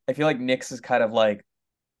Nyx is kind of like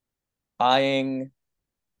eyeing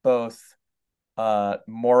both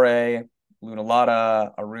Moray,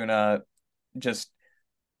 Lunalada, Aruna, just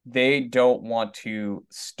they don't want to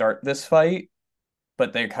start this fight,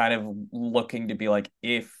 but they're kind of looking to be like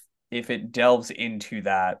if it delves into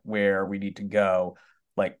that where we need to go,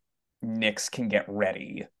 like Nyx can get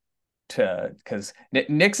ready to, because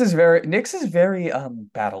Nyx is very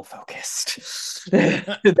battle focused.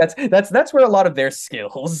 That's where a lot of their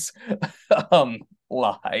skills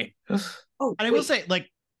lie. Oh, and I will say,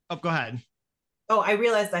 like, oh, go ahead. Oh, I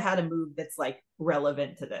realized I had a move that's like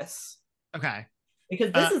relevant to this. Okay.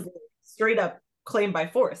 Because this is straight up claim by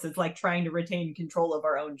force. It's like trying to retain control of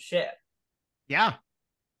our own ship. Yeah.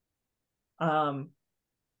 So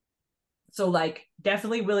like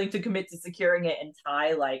definitely willing to commit to securing it and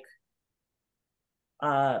tie like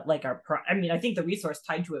our I mean, I think the resource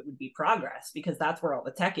tied to it would be progress, because that's where all the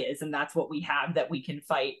tech is, and that's what we have that we can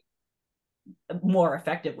fight more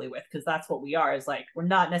effectively with, because that's what we are. Is like we're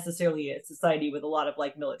not necessarily a society with a lot of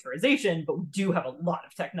like militarization, but we do have a lot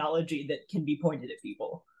of technology that can be pointed at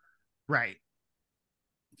people. Right.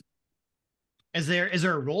 Is there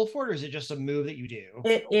a roll for it, or is it just a move that you do?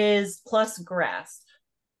 It is plus grasp.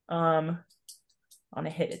 On a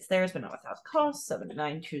hit, it's theirs, but not without cost. 7 to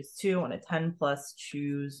 9, choose 2. On a 10 plus,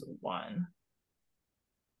 choose 1.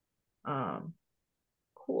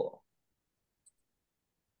 Cool.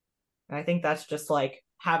 And I think that's just like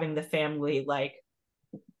having the family like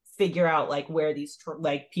figure out like where these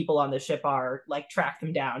like people on the ship are, like track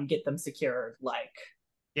them down, get them secured. Like,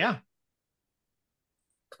 yeah.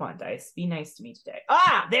 Come on, dice. Be nice to me today.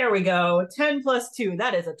 Ah, there we go. 10 plus 2.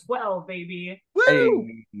 That is a 12, baby. Woo!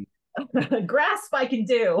 Hey. Grasp I can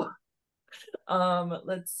do.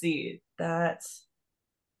 Let's see. That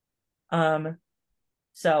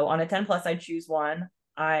so on a 10 plus I choose 1.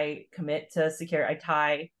 I commit to secure. I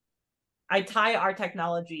tie our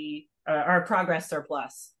technology, our progress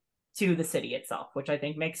surplus to the city itself, which I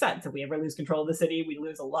think makes sense. If we ever lose control of the city, we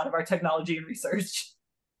lose a lot of our technology and research.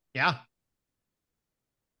 Yeah.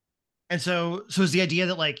 And so is the idea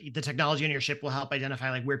that like the technology on your ship will help identify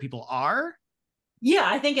like where people are? Yeah,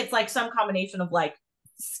 I think it's like some combination of like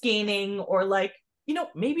scanning, or like,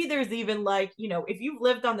 maybe there's even like, if you've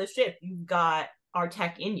lived on the ship, you've got our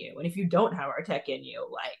tech in you. And if you don't have our tech in you,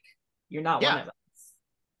 like you're not one of us.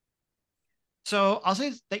 So I'll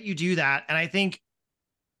say that you do that. And I think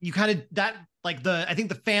you kind of that like I think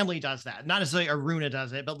the family does that. Not necessarily Aruna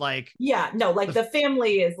does it, but like. Yeah, no, like the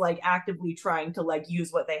family is like actively trying to like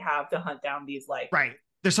use what they have to hunt down these like. Right.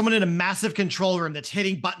 There's someone in a massive control room that's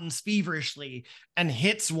hitting buttons feverishly and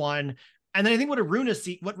hits one. And then I think what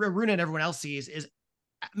Aruna and everyone else sees is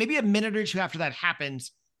maybe a minute or two after that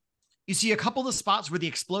happens, you see a couple of spots where the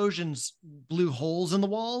explosions blew holes in the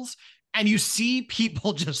walls, and you see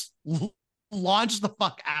people just launch the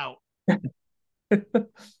fuck out.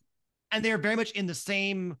 And they're very much in the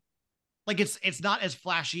same, like it's not as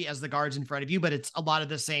flashy as the guards in front of you, but it's a lot of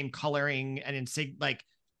the same coloring and like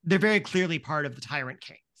they're very clearly part of the Tyrant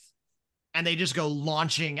Kings, and they just go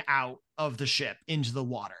launching out of the ship into the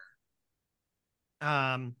water.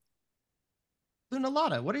 Lunalada,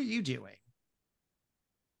 what are you doing?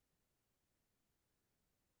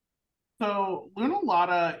 So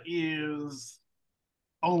Lunalada is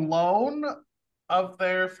alone of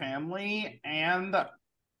their family and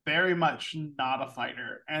very much not a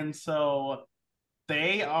fighter. And so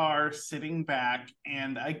they are sitting back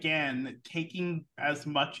and again taking as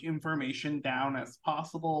much information down as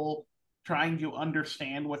possible, trying to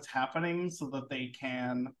understand what's happening so that they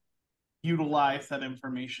can utilize that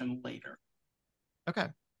information later. Okay.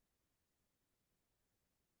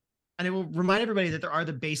 And it will remind everybody that there are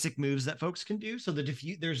the basic moves that folks can do. So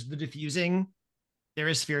there's the diffusing, there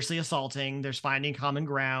is fiercely assaulting, there's finding common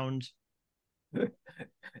ground.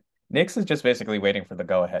 Nyx is just basically waiting for the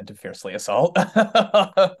go-ahead to fiercely assault.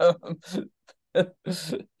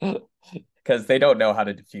 Because they don't know how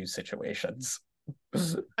to diffuse situations.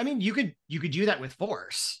 I mean, you could do that with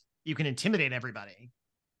force. You can intimidate everybody.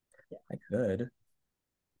 I could.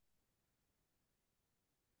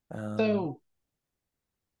 So,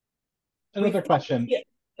 another question. Yeah.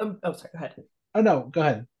 Sorry, go ahead. Oh no, go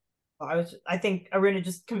ahead. I think Aruna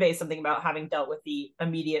just conveys something about having dealt with the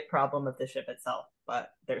immediate problem of the ship itself, but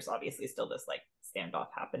there's obviously still this like standoff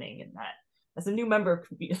happening, and that as a new member of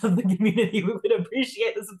the community, we would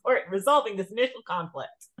appreciate the support in resolving this initial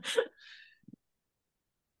conflict.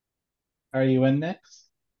 Are you in next?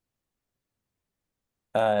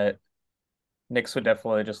 Nyx would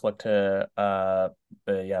definitely just look to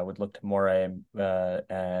would look to Moray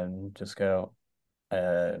and just go,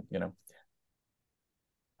 I'm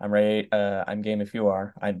ready. I'm game if you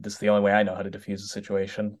are. This is the only way I know how to defuse a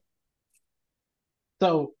situation.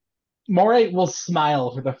 So, Moray will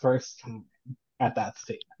smile for the first time at that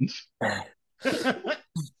statement.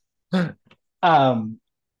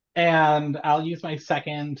 And I'll use my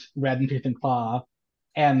second red and tooth and claw,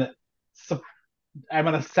 and I'm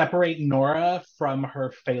gonna separate Nora from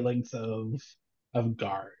her phalanx of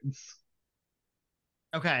guards.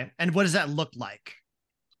 Okay. And what does that look like?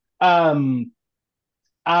 I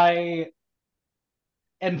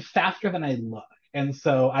am faster than I look, and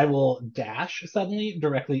so I will dash suddenly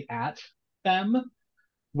directly at them,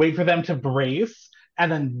 wait for them to brace,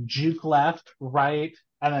 and then juke left, right,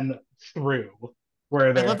 and then through where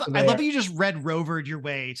I love that you just Red Rovered your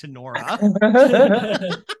way to Nora.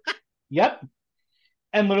 Yep.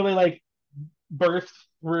 And literally like burst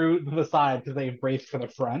through the side because they've braced for the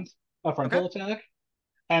frontal attack.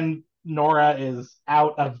 And Nora is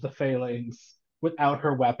out of the phalanx without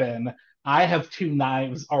her weapon. I have 2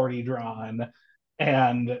 knives already drawn,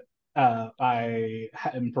 and I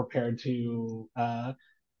am prepared to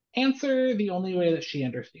answer the only way that she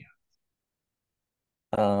understands.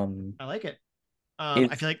 I like it.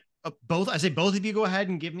 I feel like both of you go ahead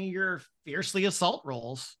and give me your fiercely assault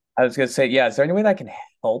rolls. I was gonna say, yeah, is there any way that I can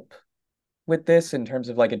help with this in terms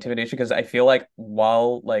of like intimidation? Because I feel like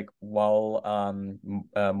while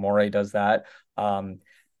Moray does that,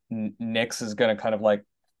 Nyx is gonna kind of like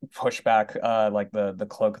push back like the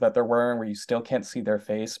cloak that they're wearing, where you still can't see their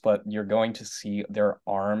face, but you're going to see their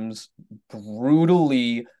arms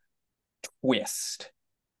brutally twist,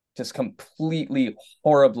 just completely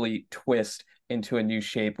horribly twist into a new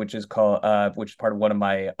shape, which is called which is part of one of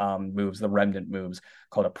my moves, the remnant moves,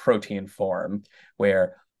 called a protean form,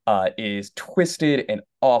 where is twisted and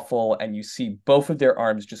awful, and you see both of their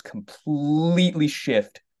arms just completely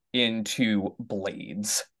shift into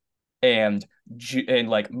blades and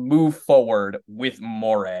like move forward with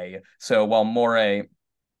Moray. So while Moray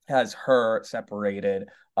has her separated,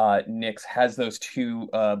 Nyx has those 2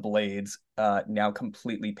 blades now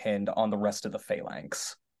completely pinned on the rest of the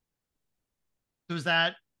phalanx. So is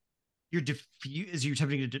that your is you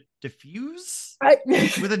attempting to diffuse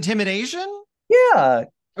with intimidation? Yeah.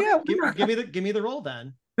 Okay, Yeah. give me the roll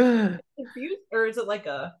then. Confused, or is it like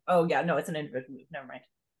a? Oh yeah, no, it's an individual move. Never mind.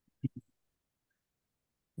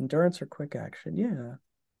 Endurance or quick action, yeah.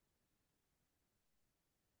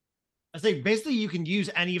 I say basically you can use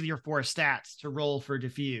any of your 4 stats to roll for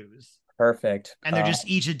diffuse. Perfect. And they're just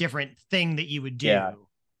each a different thing that you would do.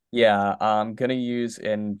 Yeah, I'm gonna use,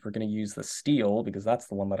 and we're gonna use the steel because that's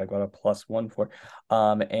the one that I got a +1 for.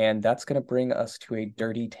 And that's gonna bring us to a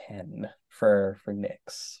dirty 10 for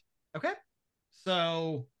Nyx. Okay.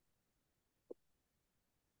 So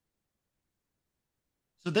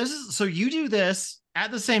you do this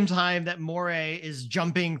at the same time that Moray is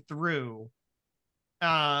jumping through. So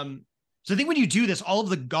I think when you do this, all of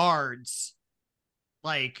the guards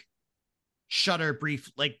like shudder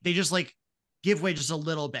brief, like they just like give way just a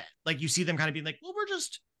little bit. Like you see them kind of being like, well, we're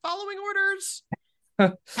just following orders.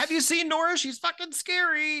 Have you seen Nora? She's fucking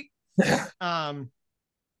scary.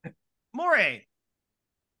 Moray,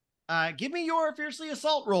 give me your fiercely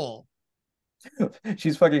assault roll.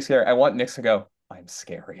 She's fucking scary. I want Nyx to go, I'm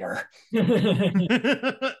scarier.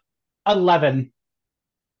 11.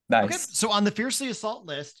 Okay, Nice. so on the Fiercely Assault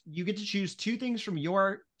list, you get to choose 2 things from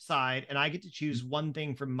your side, and I get to choose 1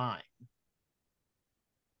 thing from mine.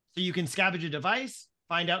 So you can scavenge a device,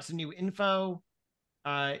 find out some new info.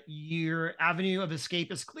 Your avenue of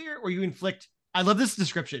escape is clear, or you inflict. I love this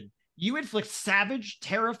description. You inflict savage,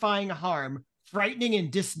 terrifying harm, frightening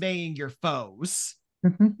and dismaying your foes.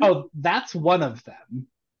 Oh, that's one of them.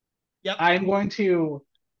 Yep. I'm going to.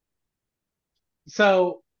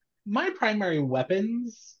 So, my primary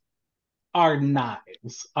weapons are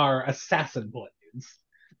knives, are assassin blades.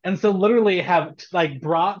 And so, literally, have like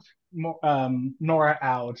brought Nora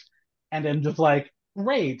out and then just like,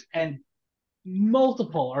 great. And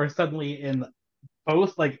multiple are suddenly in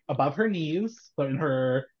both like above her knees, so in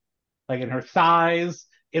her like in her thighs,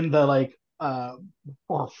 in the like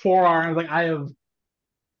or forearms. Like I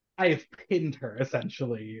have pinned her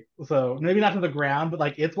essentially. So maybe not to the ground, but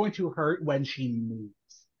like it's going to hurt when she moves.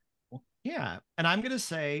 Yeah. And I'm going to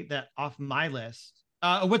say that off my list.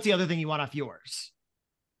 What's the other thing you want off yours?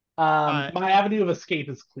 My avenue of escape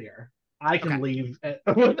is clear. I can Okay. leave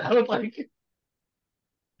without like.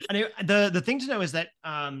 And the thing to know is that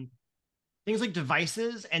things like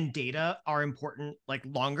devices and data are important, like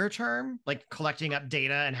longer term, like collecting up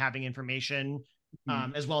data and having information,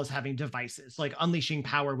 as well as having devices, like unleashing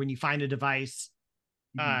power. When you find a device,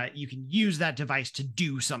 you can use that device to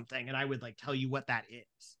do something, and I would like tell you what that is.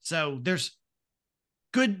 So there's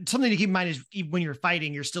something to keep in mind is when you're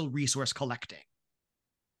fighting, you're still resource collecting.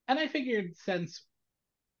 And I figured since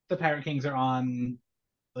the Pirate Kings are on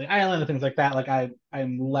the island and things like that, like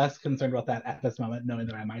I'm less concerned about that at this moment, knowing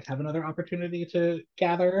that I might have another opportunity to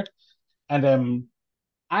gather. And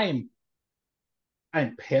I'm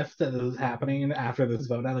pissed that this is happening after this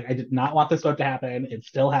vote. Like I did not want this vote to happen. It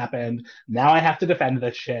still happened. Now I have to defend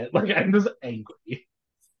this shit. Like I'm just angry.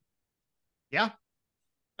 Yeah.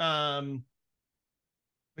 Let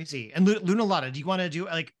me see. And Lunalada, do you want to do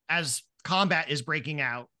like as combat is breaking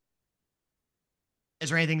out? Is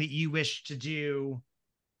there anything that you wish to do?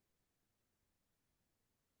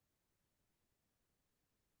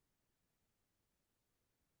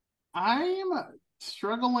 I'm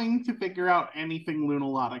struggling to figure out anything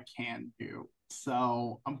Lunalada can do.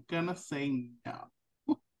 So I'm gonna say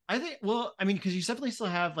no. I think, well, I mean, because you definitely still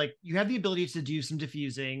have like you have the ability to do some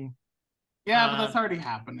diffusing. Yeah, but that's already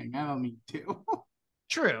happening. I don't need to.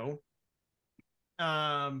 True.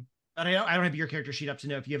 And I don't have your character sheet up to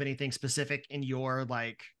know if you have anything specific in your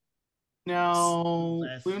like. No,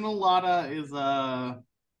 list. Lunalada is a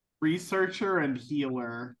researcher and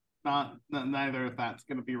healer. Neither of that's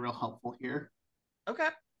going to be real helpful here. Okay.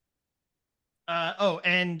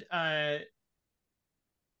 And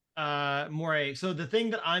Moray. So the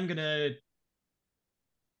thing that I'm gonna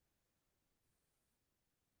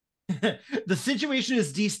the situation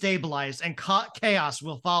is destabilized and chaos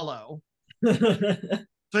will follow.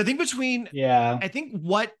 So I think Yeah.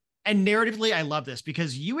 and narratively, I love this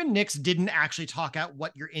because you and Nyx didn't actually talk out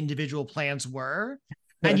what your individual plans were.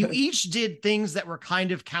 And you each did things that were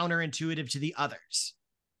kind of counterintuitive to the others.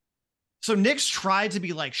 So Nyx tried to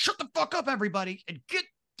be like, shut the fuck up, everybody, and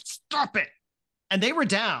stop it. And they were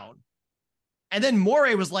down. And then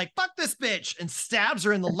Moray was like, fuck this bitch, and stabs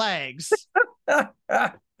her in the legs.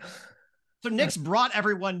 So Nyx brought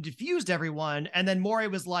everyone, diffused everyone, and then Moray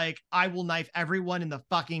was like, I will knife everyone in the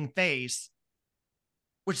fucking face.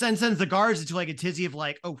 Which then sends the guards into like a tizzy of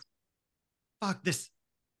like, oh, fuck, this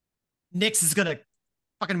Nyx is gonna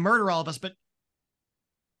fucking murder all of us, but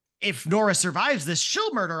if Nora survives this,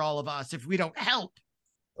 she'll murder all of us if we don't help.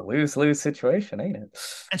 A lose-lose situation, ain't it?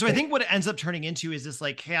 And so I think what it ends up turning into is this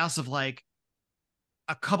like chaos of like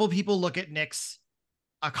a couple people look at Nyx,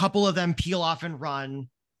 a couple of them peel off and run,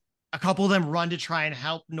 a couple of them run to try and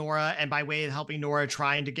help Nora, and by way of helping Nora,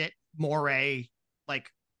 trying to get Moray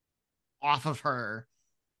like off of her.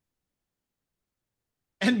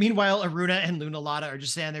 And meanwhile, Aruna and Lunalada are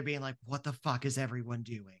just standing there being like, what the fuck is everyone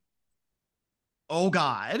doing? Oh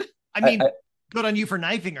God. I mean, good on you for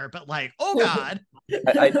knifing her, but like, oh God.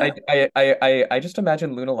 I just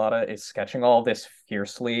imagine Lunalada is sketching all this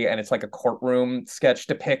fiercely, and it's like a courtroom sketch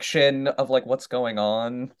depiction of like what's going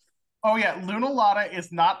on. Oh yeah, Lunalada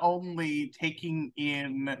is not only taking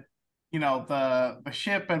in, the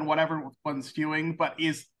ship and whatever one's doing, but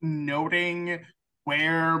is noting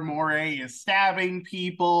where Moray is stabbing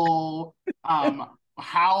people,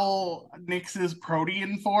 how Nyx's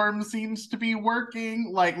protean form seems to be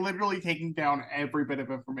working, like literally taking down every bit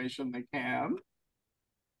of information they can.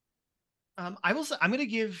 I will say, I'm going to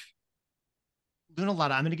give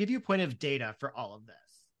Lunalada, I'm going to give you a point of data for all of this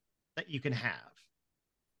that you can have.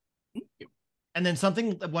 Thank you. And then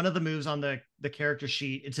one of the moves on the character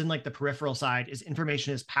sheet, it's in like the peripheral side, is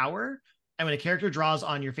information is power. And when a character draws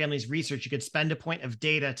on your family's research, you could spend a point of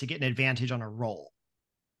data to get an advantage on a roll.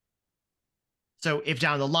 So if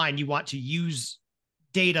down the line you want to use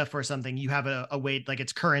data for something, you have a way, like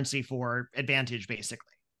it's currency for advantage, basically.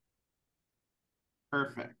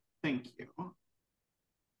 Perfect. Thank you.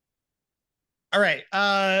 All right.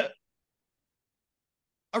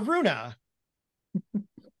 Aruna.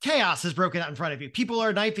 Chaos has broken out in front of you. People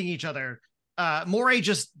are knifing each other. Moray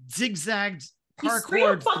just zigzagged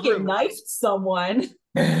parkoured fucking through. knifed someone.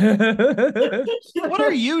 What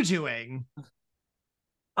are you doing?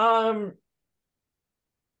 Oh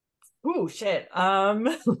shit.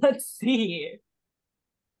 Let's see.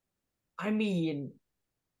 I mean,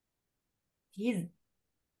 he's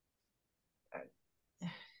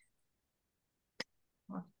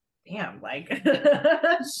damn, like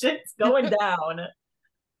shit's going down.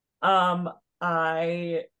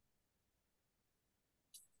 I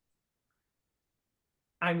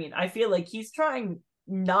mean, I feel like he's trying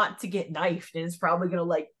not to get knifed and is probably gonna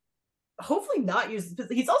like hopefully not use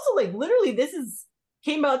he's also like literally this is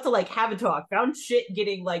came out to like have a talk, found shit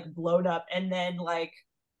getting like blown up, and then like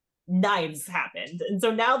knives happened. And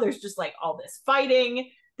so now there's just like all this fighting.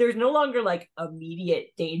 There's no longer like immediate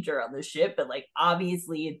danger on the ship, but like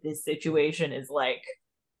obviously this situation is like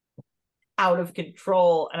out of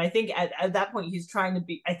control. And I think at that point he's trying to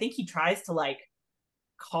be, I think he tries to like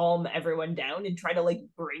calm everyone down and try to like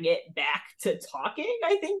bring it back to talking.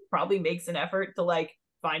 I think probably makes an effort to like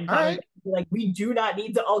find common, like we do not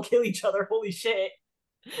need to all kill each other. Holy shit.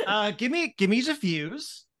 Give me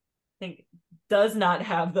diffuse. I think does not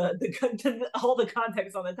have the all the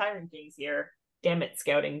context on the Tyrant Kings here. Damn it,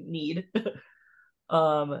 scouting need.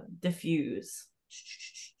 Diffuse.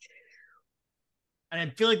 And I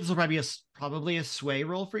feel like this will probably a sway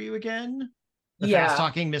roll for you again. The Yeah. fast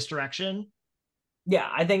talking misdirection. Yeah,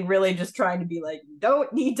 I think really just trying to be like,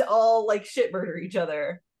 don't need to all like shit murder each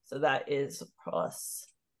other. So that is plus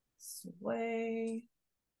sway.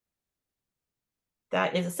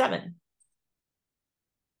 That is a 7.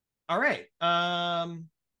 All right.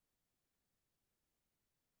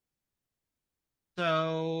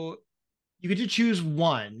 So you get to choose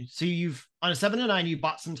one. So you've on a 7 to 9, you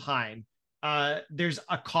bought some time. There's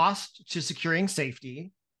a cost to securing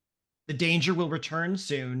safety. The danger will return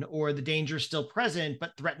soon, or the danger is still present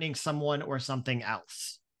but threatening someone or something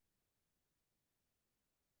else.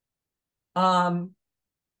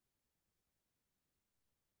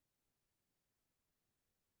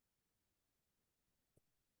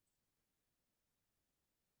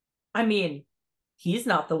 I mean, he's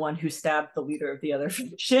not the one who stabbed the leader of the other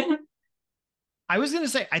faction. I was going to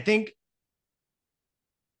say, I think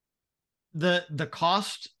the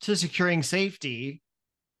cost to securing safety.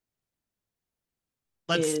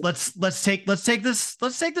 Let's take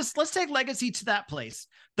legacy to that place.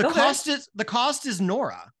 The cost is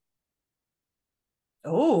Nora.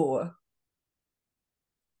 Oh.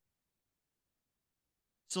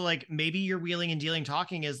 So like maybe your wheeling and dealing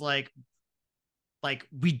talking is like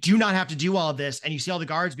we do not have to do all of this, and you see all the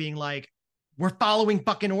guards being like, we're following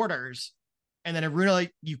fucking orders. And then Aruna,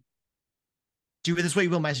 like, you do it this way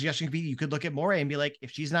you will. My suggestion could be you could look at Moray and be like,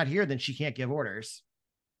 if she's not here, then she can't give orders.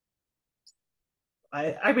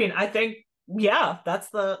 I mean, I think, yeah, that's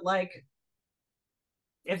the like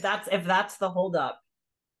if that's the holdup.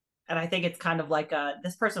 And I think it's kind of like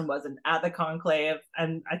this person wasn't at the conclave,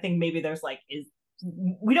 and I think maybe there's like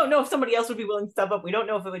we don't know if somebody else would be willing to step up. We don't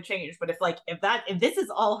know if it would change, but if this is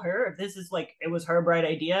all her, if this is like it was her bright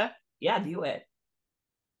idea, yeah, do it.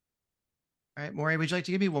 All right, Moray, would you like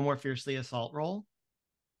to give me one more fiercely assault roll?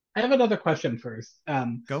 I have another question first.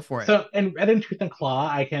 Go for it. So in Red and Tooth and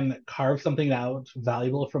Claw, I can carve something out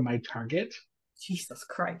valuable from my target. Jesus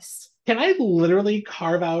Christ. Can I literally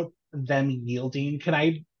carve out them yielding? Can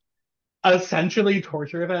I essentially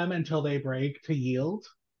torture them until they break to yield?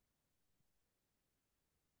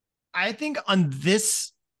 I think in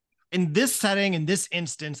this setting, in this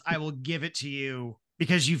instance, I will give it to you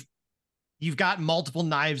because you've got multiple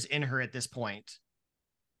knives in her at this point.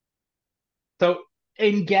 So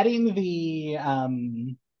in getting the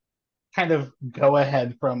kind of go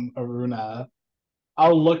ahead from Aruna,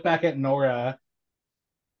 I'll look back at Nora,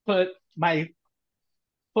 put my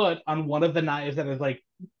foot on one of the knives that is like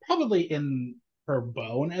probably in her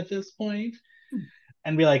bone at this point,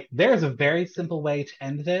 and be like, there's a very simple way to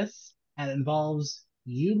end this, and it involves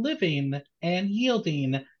you living and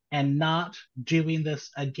yielding and not doing this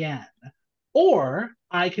again. Or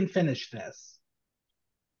I can finish this.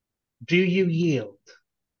 Do you yield?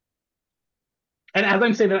 And as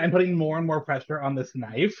I'm saying that, I'm putting more and more pressure on this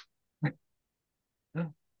knife.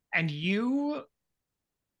 And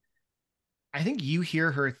I think you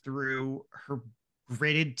hear her through her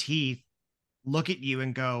gritted teeth look at you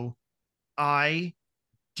and go, I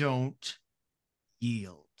don't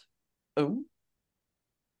yield. Oh,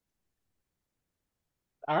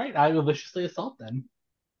 All right, I will viciously assault then.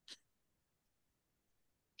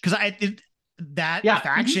 Because that Yeah.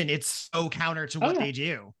 faction, it's so counter to what they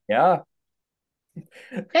do. yeah.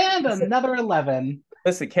 And another 11.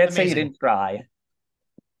 Listen, can't say you Amazing. didn't try.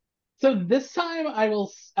 So this time I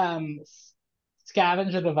will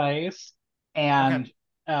scavenge a device and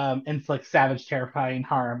inflict savage, terrifying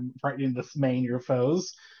harm, frightening, dismaying your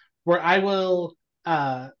foes. Where I will,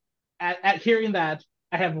 at hearing that,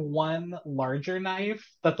 I have one larger knife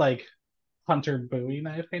that's like hunter Bowie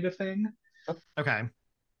knife kind of thing, Okay.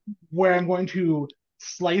 where I'm going to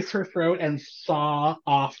slice her throat and saw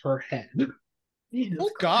off her head. Oh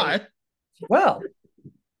God. Well,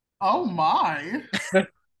 Oh my.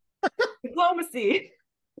 Diplomacy.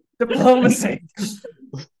 diplomacy.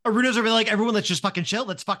 Aruna's gonna be like, everyone, let's just fucking chill.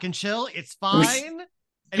 Let's fucking chill. It's fine.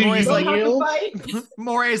 And Do Moray's you like, yield?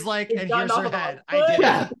 Moray's like, It's and gotten here's off her of head. our I did it.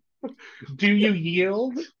 Yeah. Do you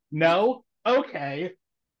yield? No? Okay.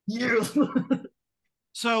 You.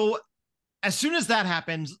 So as soon as that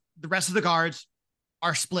happens, the rest of the guards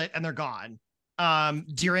are split and they're gone.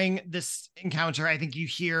 During this encounter, I think you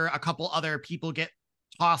hear a couple other people get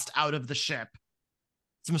tossed out of the ship.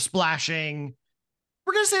 Some splashing.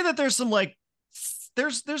 We're gonna say that there's some like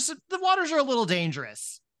there's the waters are a little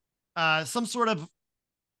dangerous. Some sort of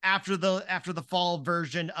after the fall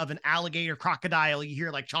version of an alligator crocodile, you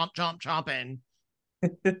hear like chomp chomp chomping.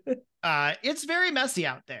 It's very messy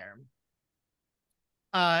out there.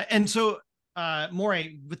 And so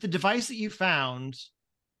Moray, with the device that you found,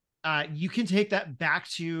 you can take that back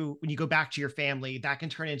to when you go back to your family, that can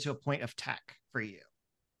turn into a point of tech for you.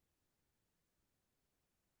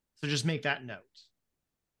 So just make that note.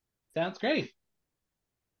 Sounds great.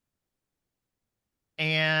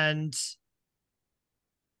 And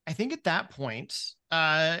I think at that point,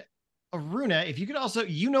 Aruna, if you could also,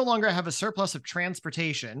 you no longer have a surplus of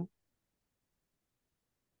transportation.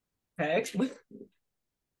 Okay.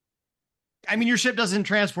 I mean, your ship doesn't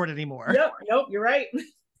transport anymore. Nope, you're right.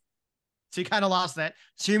 So you kind of lost that.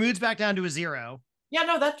 So your mood's back down to a 0. Yeah,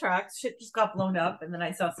 no, that tracks. Shit just got blown up, and then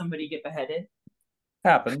I saw somebody get beheaded.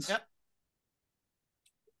 Happens. Yep.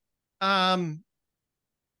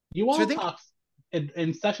 You all So I think- talk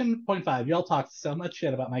in session 0.5, you all talked so much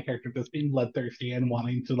shit about my character just being bloodthirsty and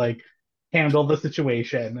wanting to like handle the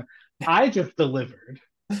situation. I just delivered.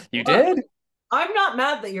 You did? I'm not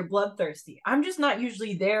mad that you're bloodthirsty. I'm just not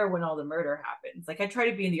usually there when all the murder happens. Like I try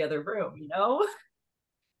to be in the other room, you know?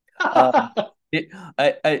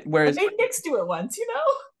 Whereas I made Nix do it once, you know?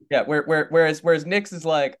 yeah, whereas Nyx is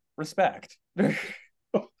like respect.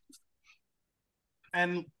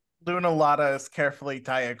 And Luna Lotta is carefully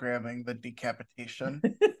diagramming the decapitation.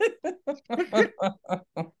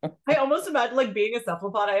 I almost imagine like being a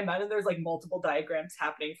cephalopod. I imagine there's like multiple diagrams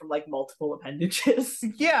happening from like multiple appendages.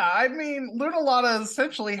 Yeah, I mean, Luna Lotta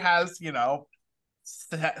essentially has,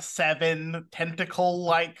 7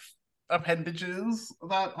 tentacle-like appendages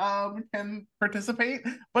that can participate,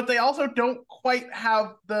 but they also don't quite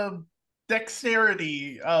have the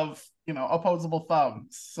dexterity of, opposable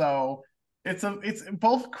thumbs. So it's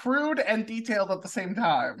both crude and detailed at the same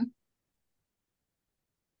time.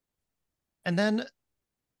 And then,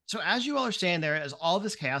 so as you all are standing there, as all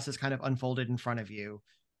this chaos is kind of unfolded in front of you,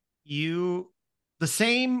 the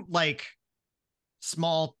same like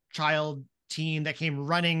small child teen that came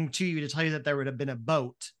running to you to tell you that there would have been a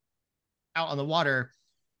boat out on the water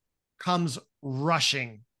comes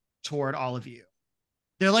rushing toward all of you.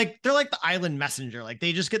 They're like the island messenger. Like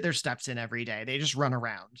they just get their steps in every day. They just run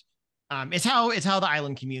around. It's how the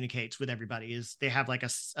island communicates with everybody. Is they have like a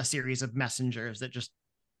series of messengers that just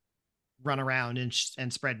run around and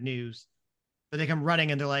spread news. But they come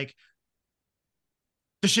running and they're like,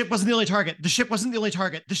 the ship wasn't the only target. The ship wasn't the only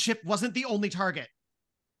target. The ship wasn't the only target.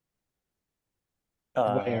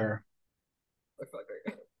 Where?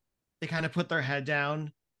 They kind of put their head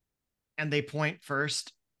down and they point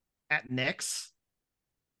first at Nyx.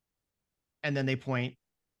 And then they point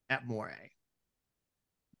at Moray.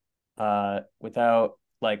 Without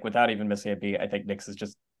even missing a beat, I think Nyx is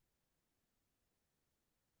just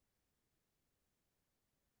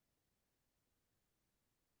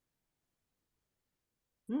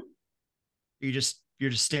You're just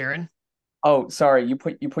staring. Oh, sorry. You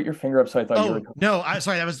put your finger up, so I thought you were. No, I'm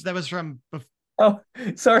sorry. That was from. Oh,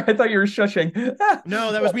 sorry. I thought you were shushing.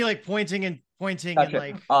 No, that was me like pointing and Gotcha. and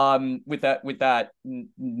like. With that,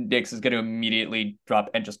 Nyx is going to immediately drop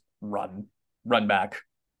and just run back.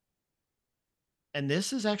 And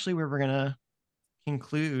this is actually where we're gonna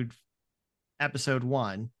conclude episode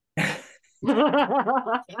 1.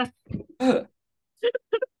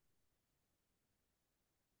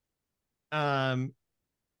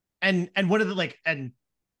 And one of the and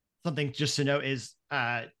something just to note is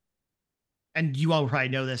and you all probably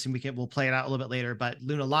know this, and we'll play it out a little bit later, but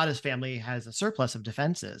Lunalada's family has a surplus of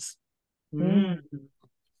defenses.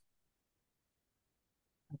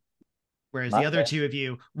 Whereas the other two of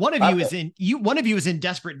you, one of you is in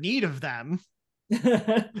desperate need of them.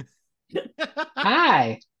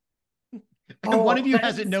 Hi. And one of you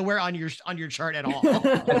has it nowhere on your chart at all.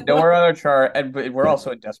 And nowhere on our chart, and we're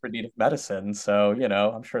also in desperate need of medicine, so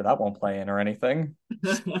I'm sure that won't play in or anything.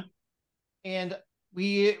 And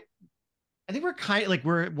I think we're kind of like,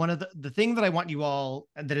 we're one of the thing that I want you all,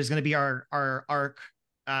 that is going to be our arc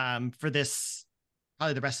for this,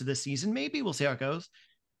 probably the rest of this season, maybe we'll see how it goes,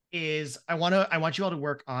 is I want you all to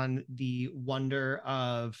work on the wonder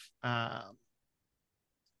of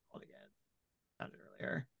what again? Found it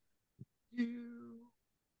earlier.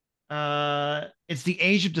 It's the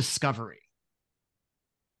Age of Discovery,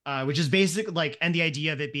 which is basically and the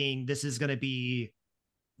idea of it being, this is going to be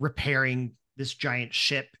repairing this giant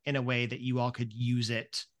ship in a way that you all could use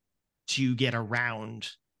it to get around.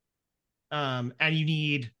 And you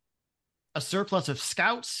need a surplus of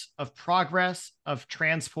scouts, of progress, of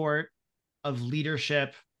transport, of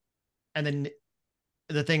leadership, and then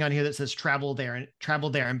the thing on here that says travel there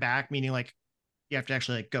and back, meaning you have to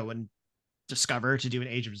actually go and discover to do an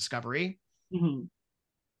Age of Discovery. Mm-hmm.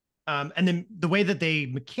 And then the way that they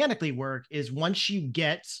mechanically work is, once you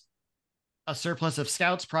get a surplus of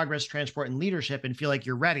scouts, progress, transport, and leadership, and feel like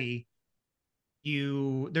you're ready,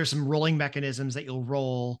 there's some rolling mechanisms that you'll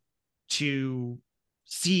roll to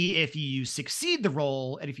see if you succeed the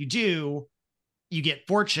roll. And if you do, you get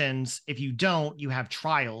fortunes. If you don't, you have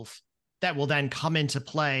trials that will then come into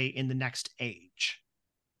play in the next age.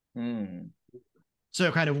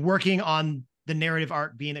 So kind of working on the narrative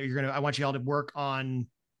arc being that I want you all to work on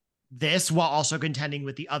this while also contending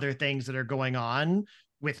with the other things that are going on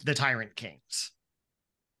with the Tyrant Kings.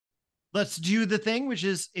 Let's do the thing, which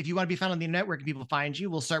is, if you want to be found on the internet, where can people find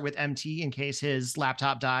you? We'll start with MT in case his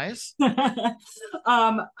laptop dies.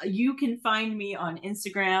 You can find me on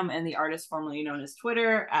Instagram and the artist formerly known as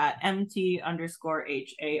Twitter at MT_HART_.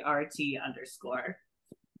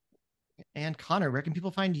 And Connor, where can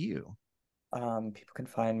people find you? People can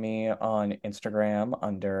find me on Instagram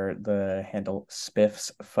under the handle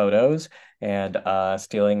Spiffs Photos, and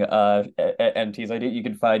stealing MT's ID, you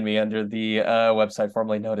can find me under the website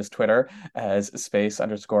formerly known as Twitter as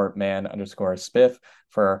space_man_spiff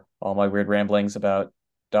for all my weird ramblings about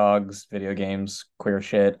dogs, video games, queer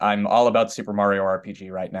shit. I'm all about Super Mario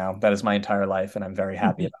RPG right now. That is my entire life, and I'm very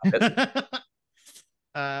happy about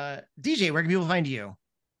it. DJ, where can people find you?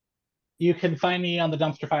 You can find me on the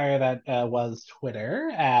dumpster fire that was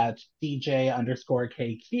Twitter at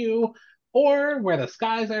DJ_KQ, or where the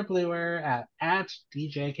skies are bluer at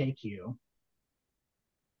DJKQ.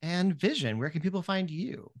 And Vision, where can people find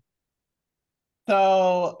you?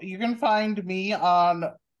 So you can find me on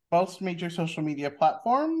most major social media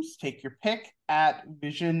platforms. Take your pick at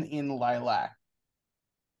Vision in Lilac.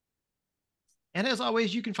 And as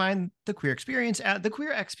always, you can find The Queer Experience at The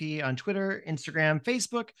Queer XP on Twitter, Instagram,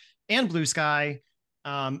 Facebook, and Blue Sky.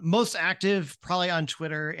 Most active probably on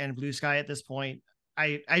Twitter and Blue Sky at this point.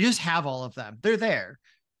 I just have all of them. They're there.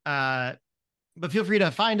 But feel free to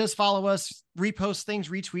find us, follow us, repost things,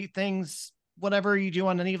 retweet things, whatever you do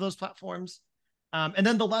on any of those platforms. And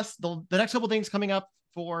then the next couple things coming up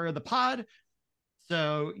for the pod.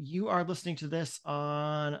 So you are listening to this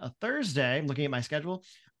on a Thursday. I'm looking at my schedule.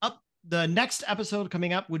 The next episode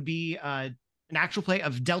coming up would be an actual play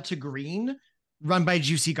of Delta Green, run by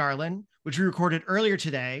Juicy Garland, which we recorded earlier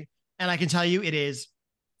today. And I can tell you, it is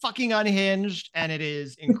fucking unhinged, and it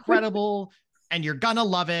is incredible, and you're gonna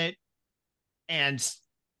love it. And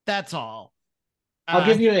that's all. I'll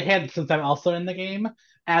give you a hint, since I'm also in the game.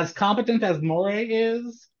 As competent as Moray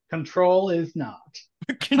is, Control is not.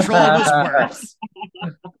 Control was worse.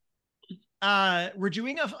 We're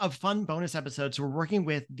doing a fun bonus episode. So we're working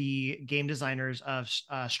with the game designers of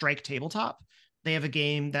Strike Tabletop. They have a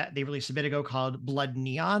game that they released a bit ago called Blood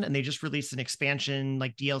Neon, and they just released an expansion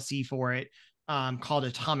DLC for it called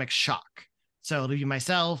Atomic Shock. So it'll be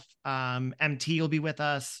myself, MT will be with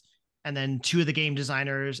us, and then two of the game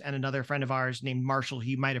designers and another friend of ours named Marshall, who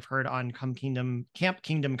you might have heard on Camp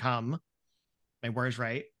Kingdom Come. My word's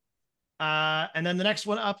right. And then the next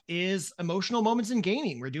one up is Emotional Moments in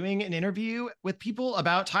Gaming. We're doing an interview with people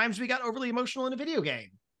about times we got overly emotional in a video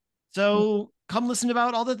game. So come listen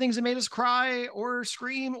about all the things that made us cry or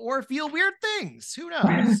scream or feel weird things. Who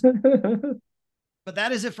knows? But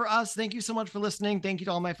that is it for us. Thank you so much for listening. Thank you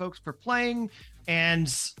to all my folks for playing.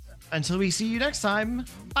 And until we see you next time,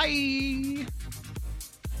 bye.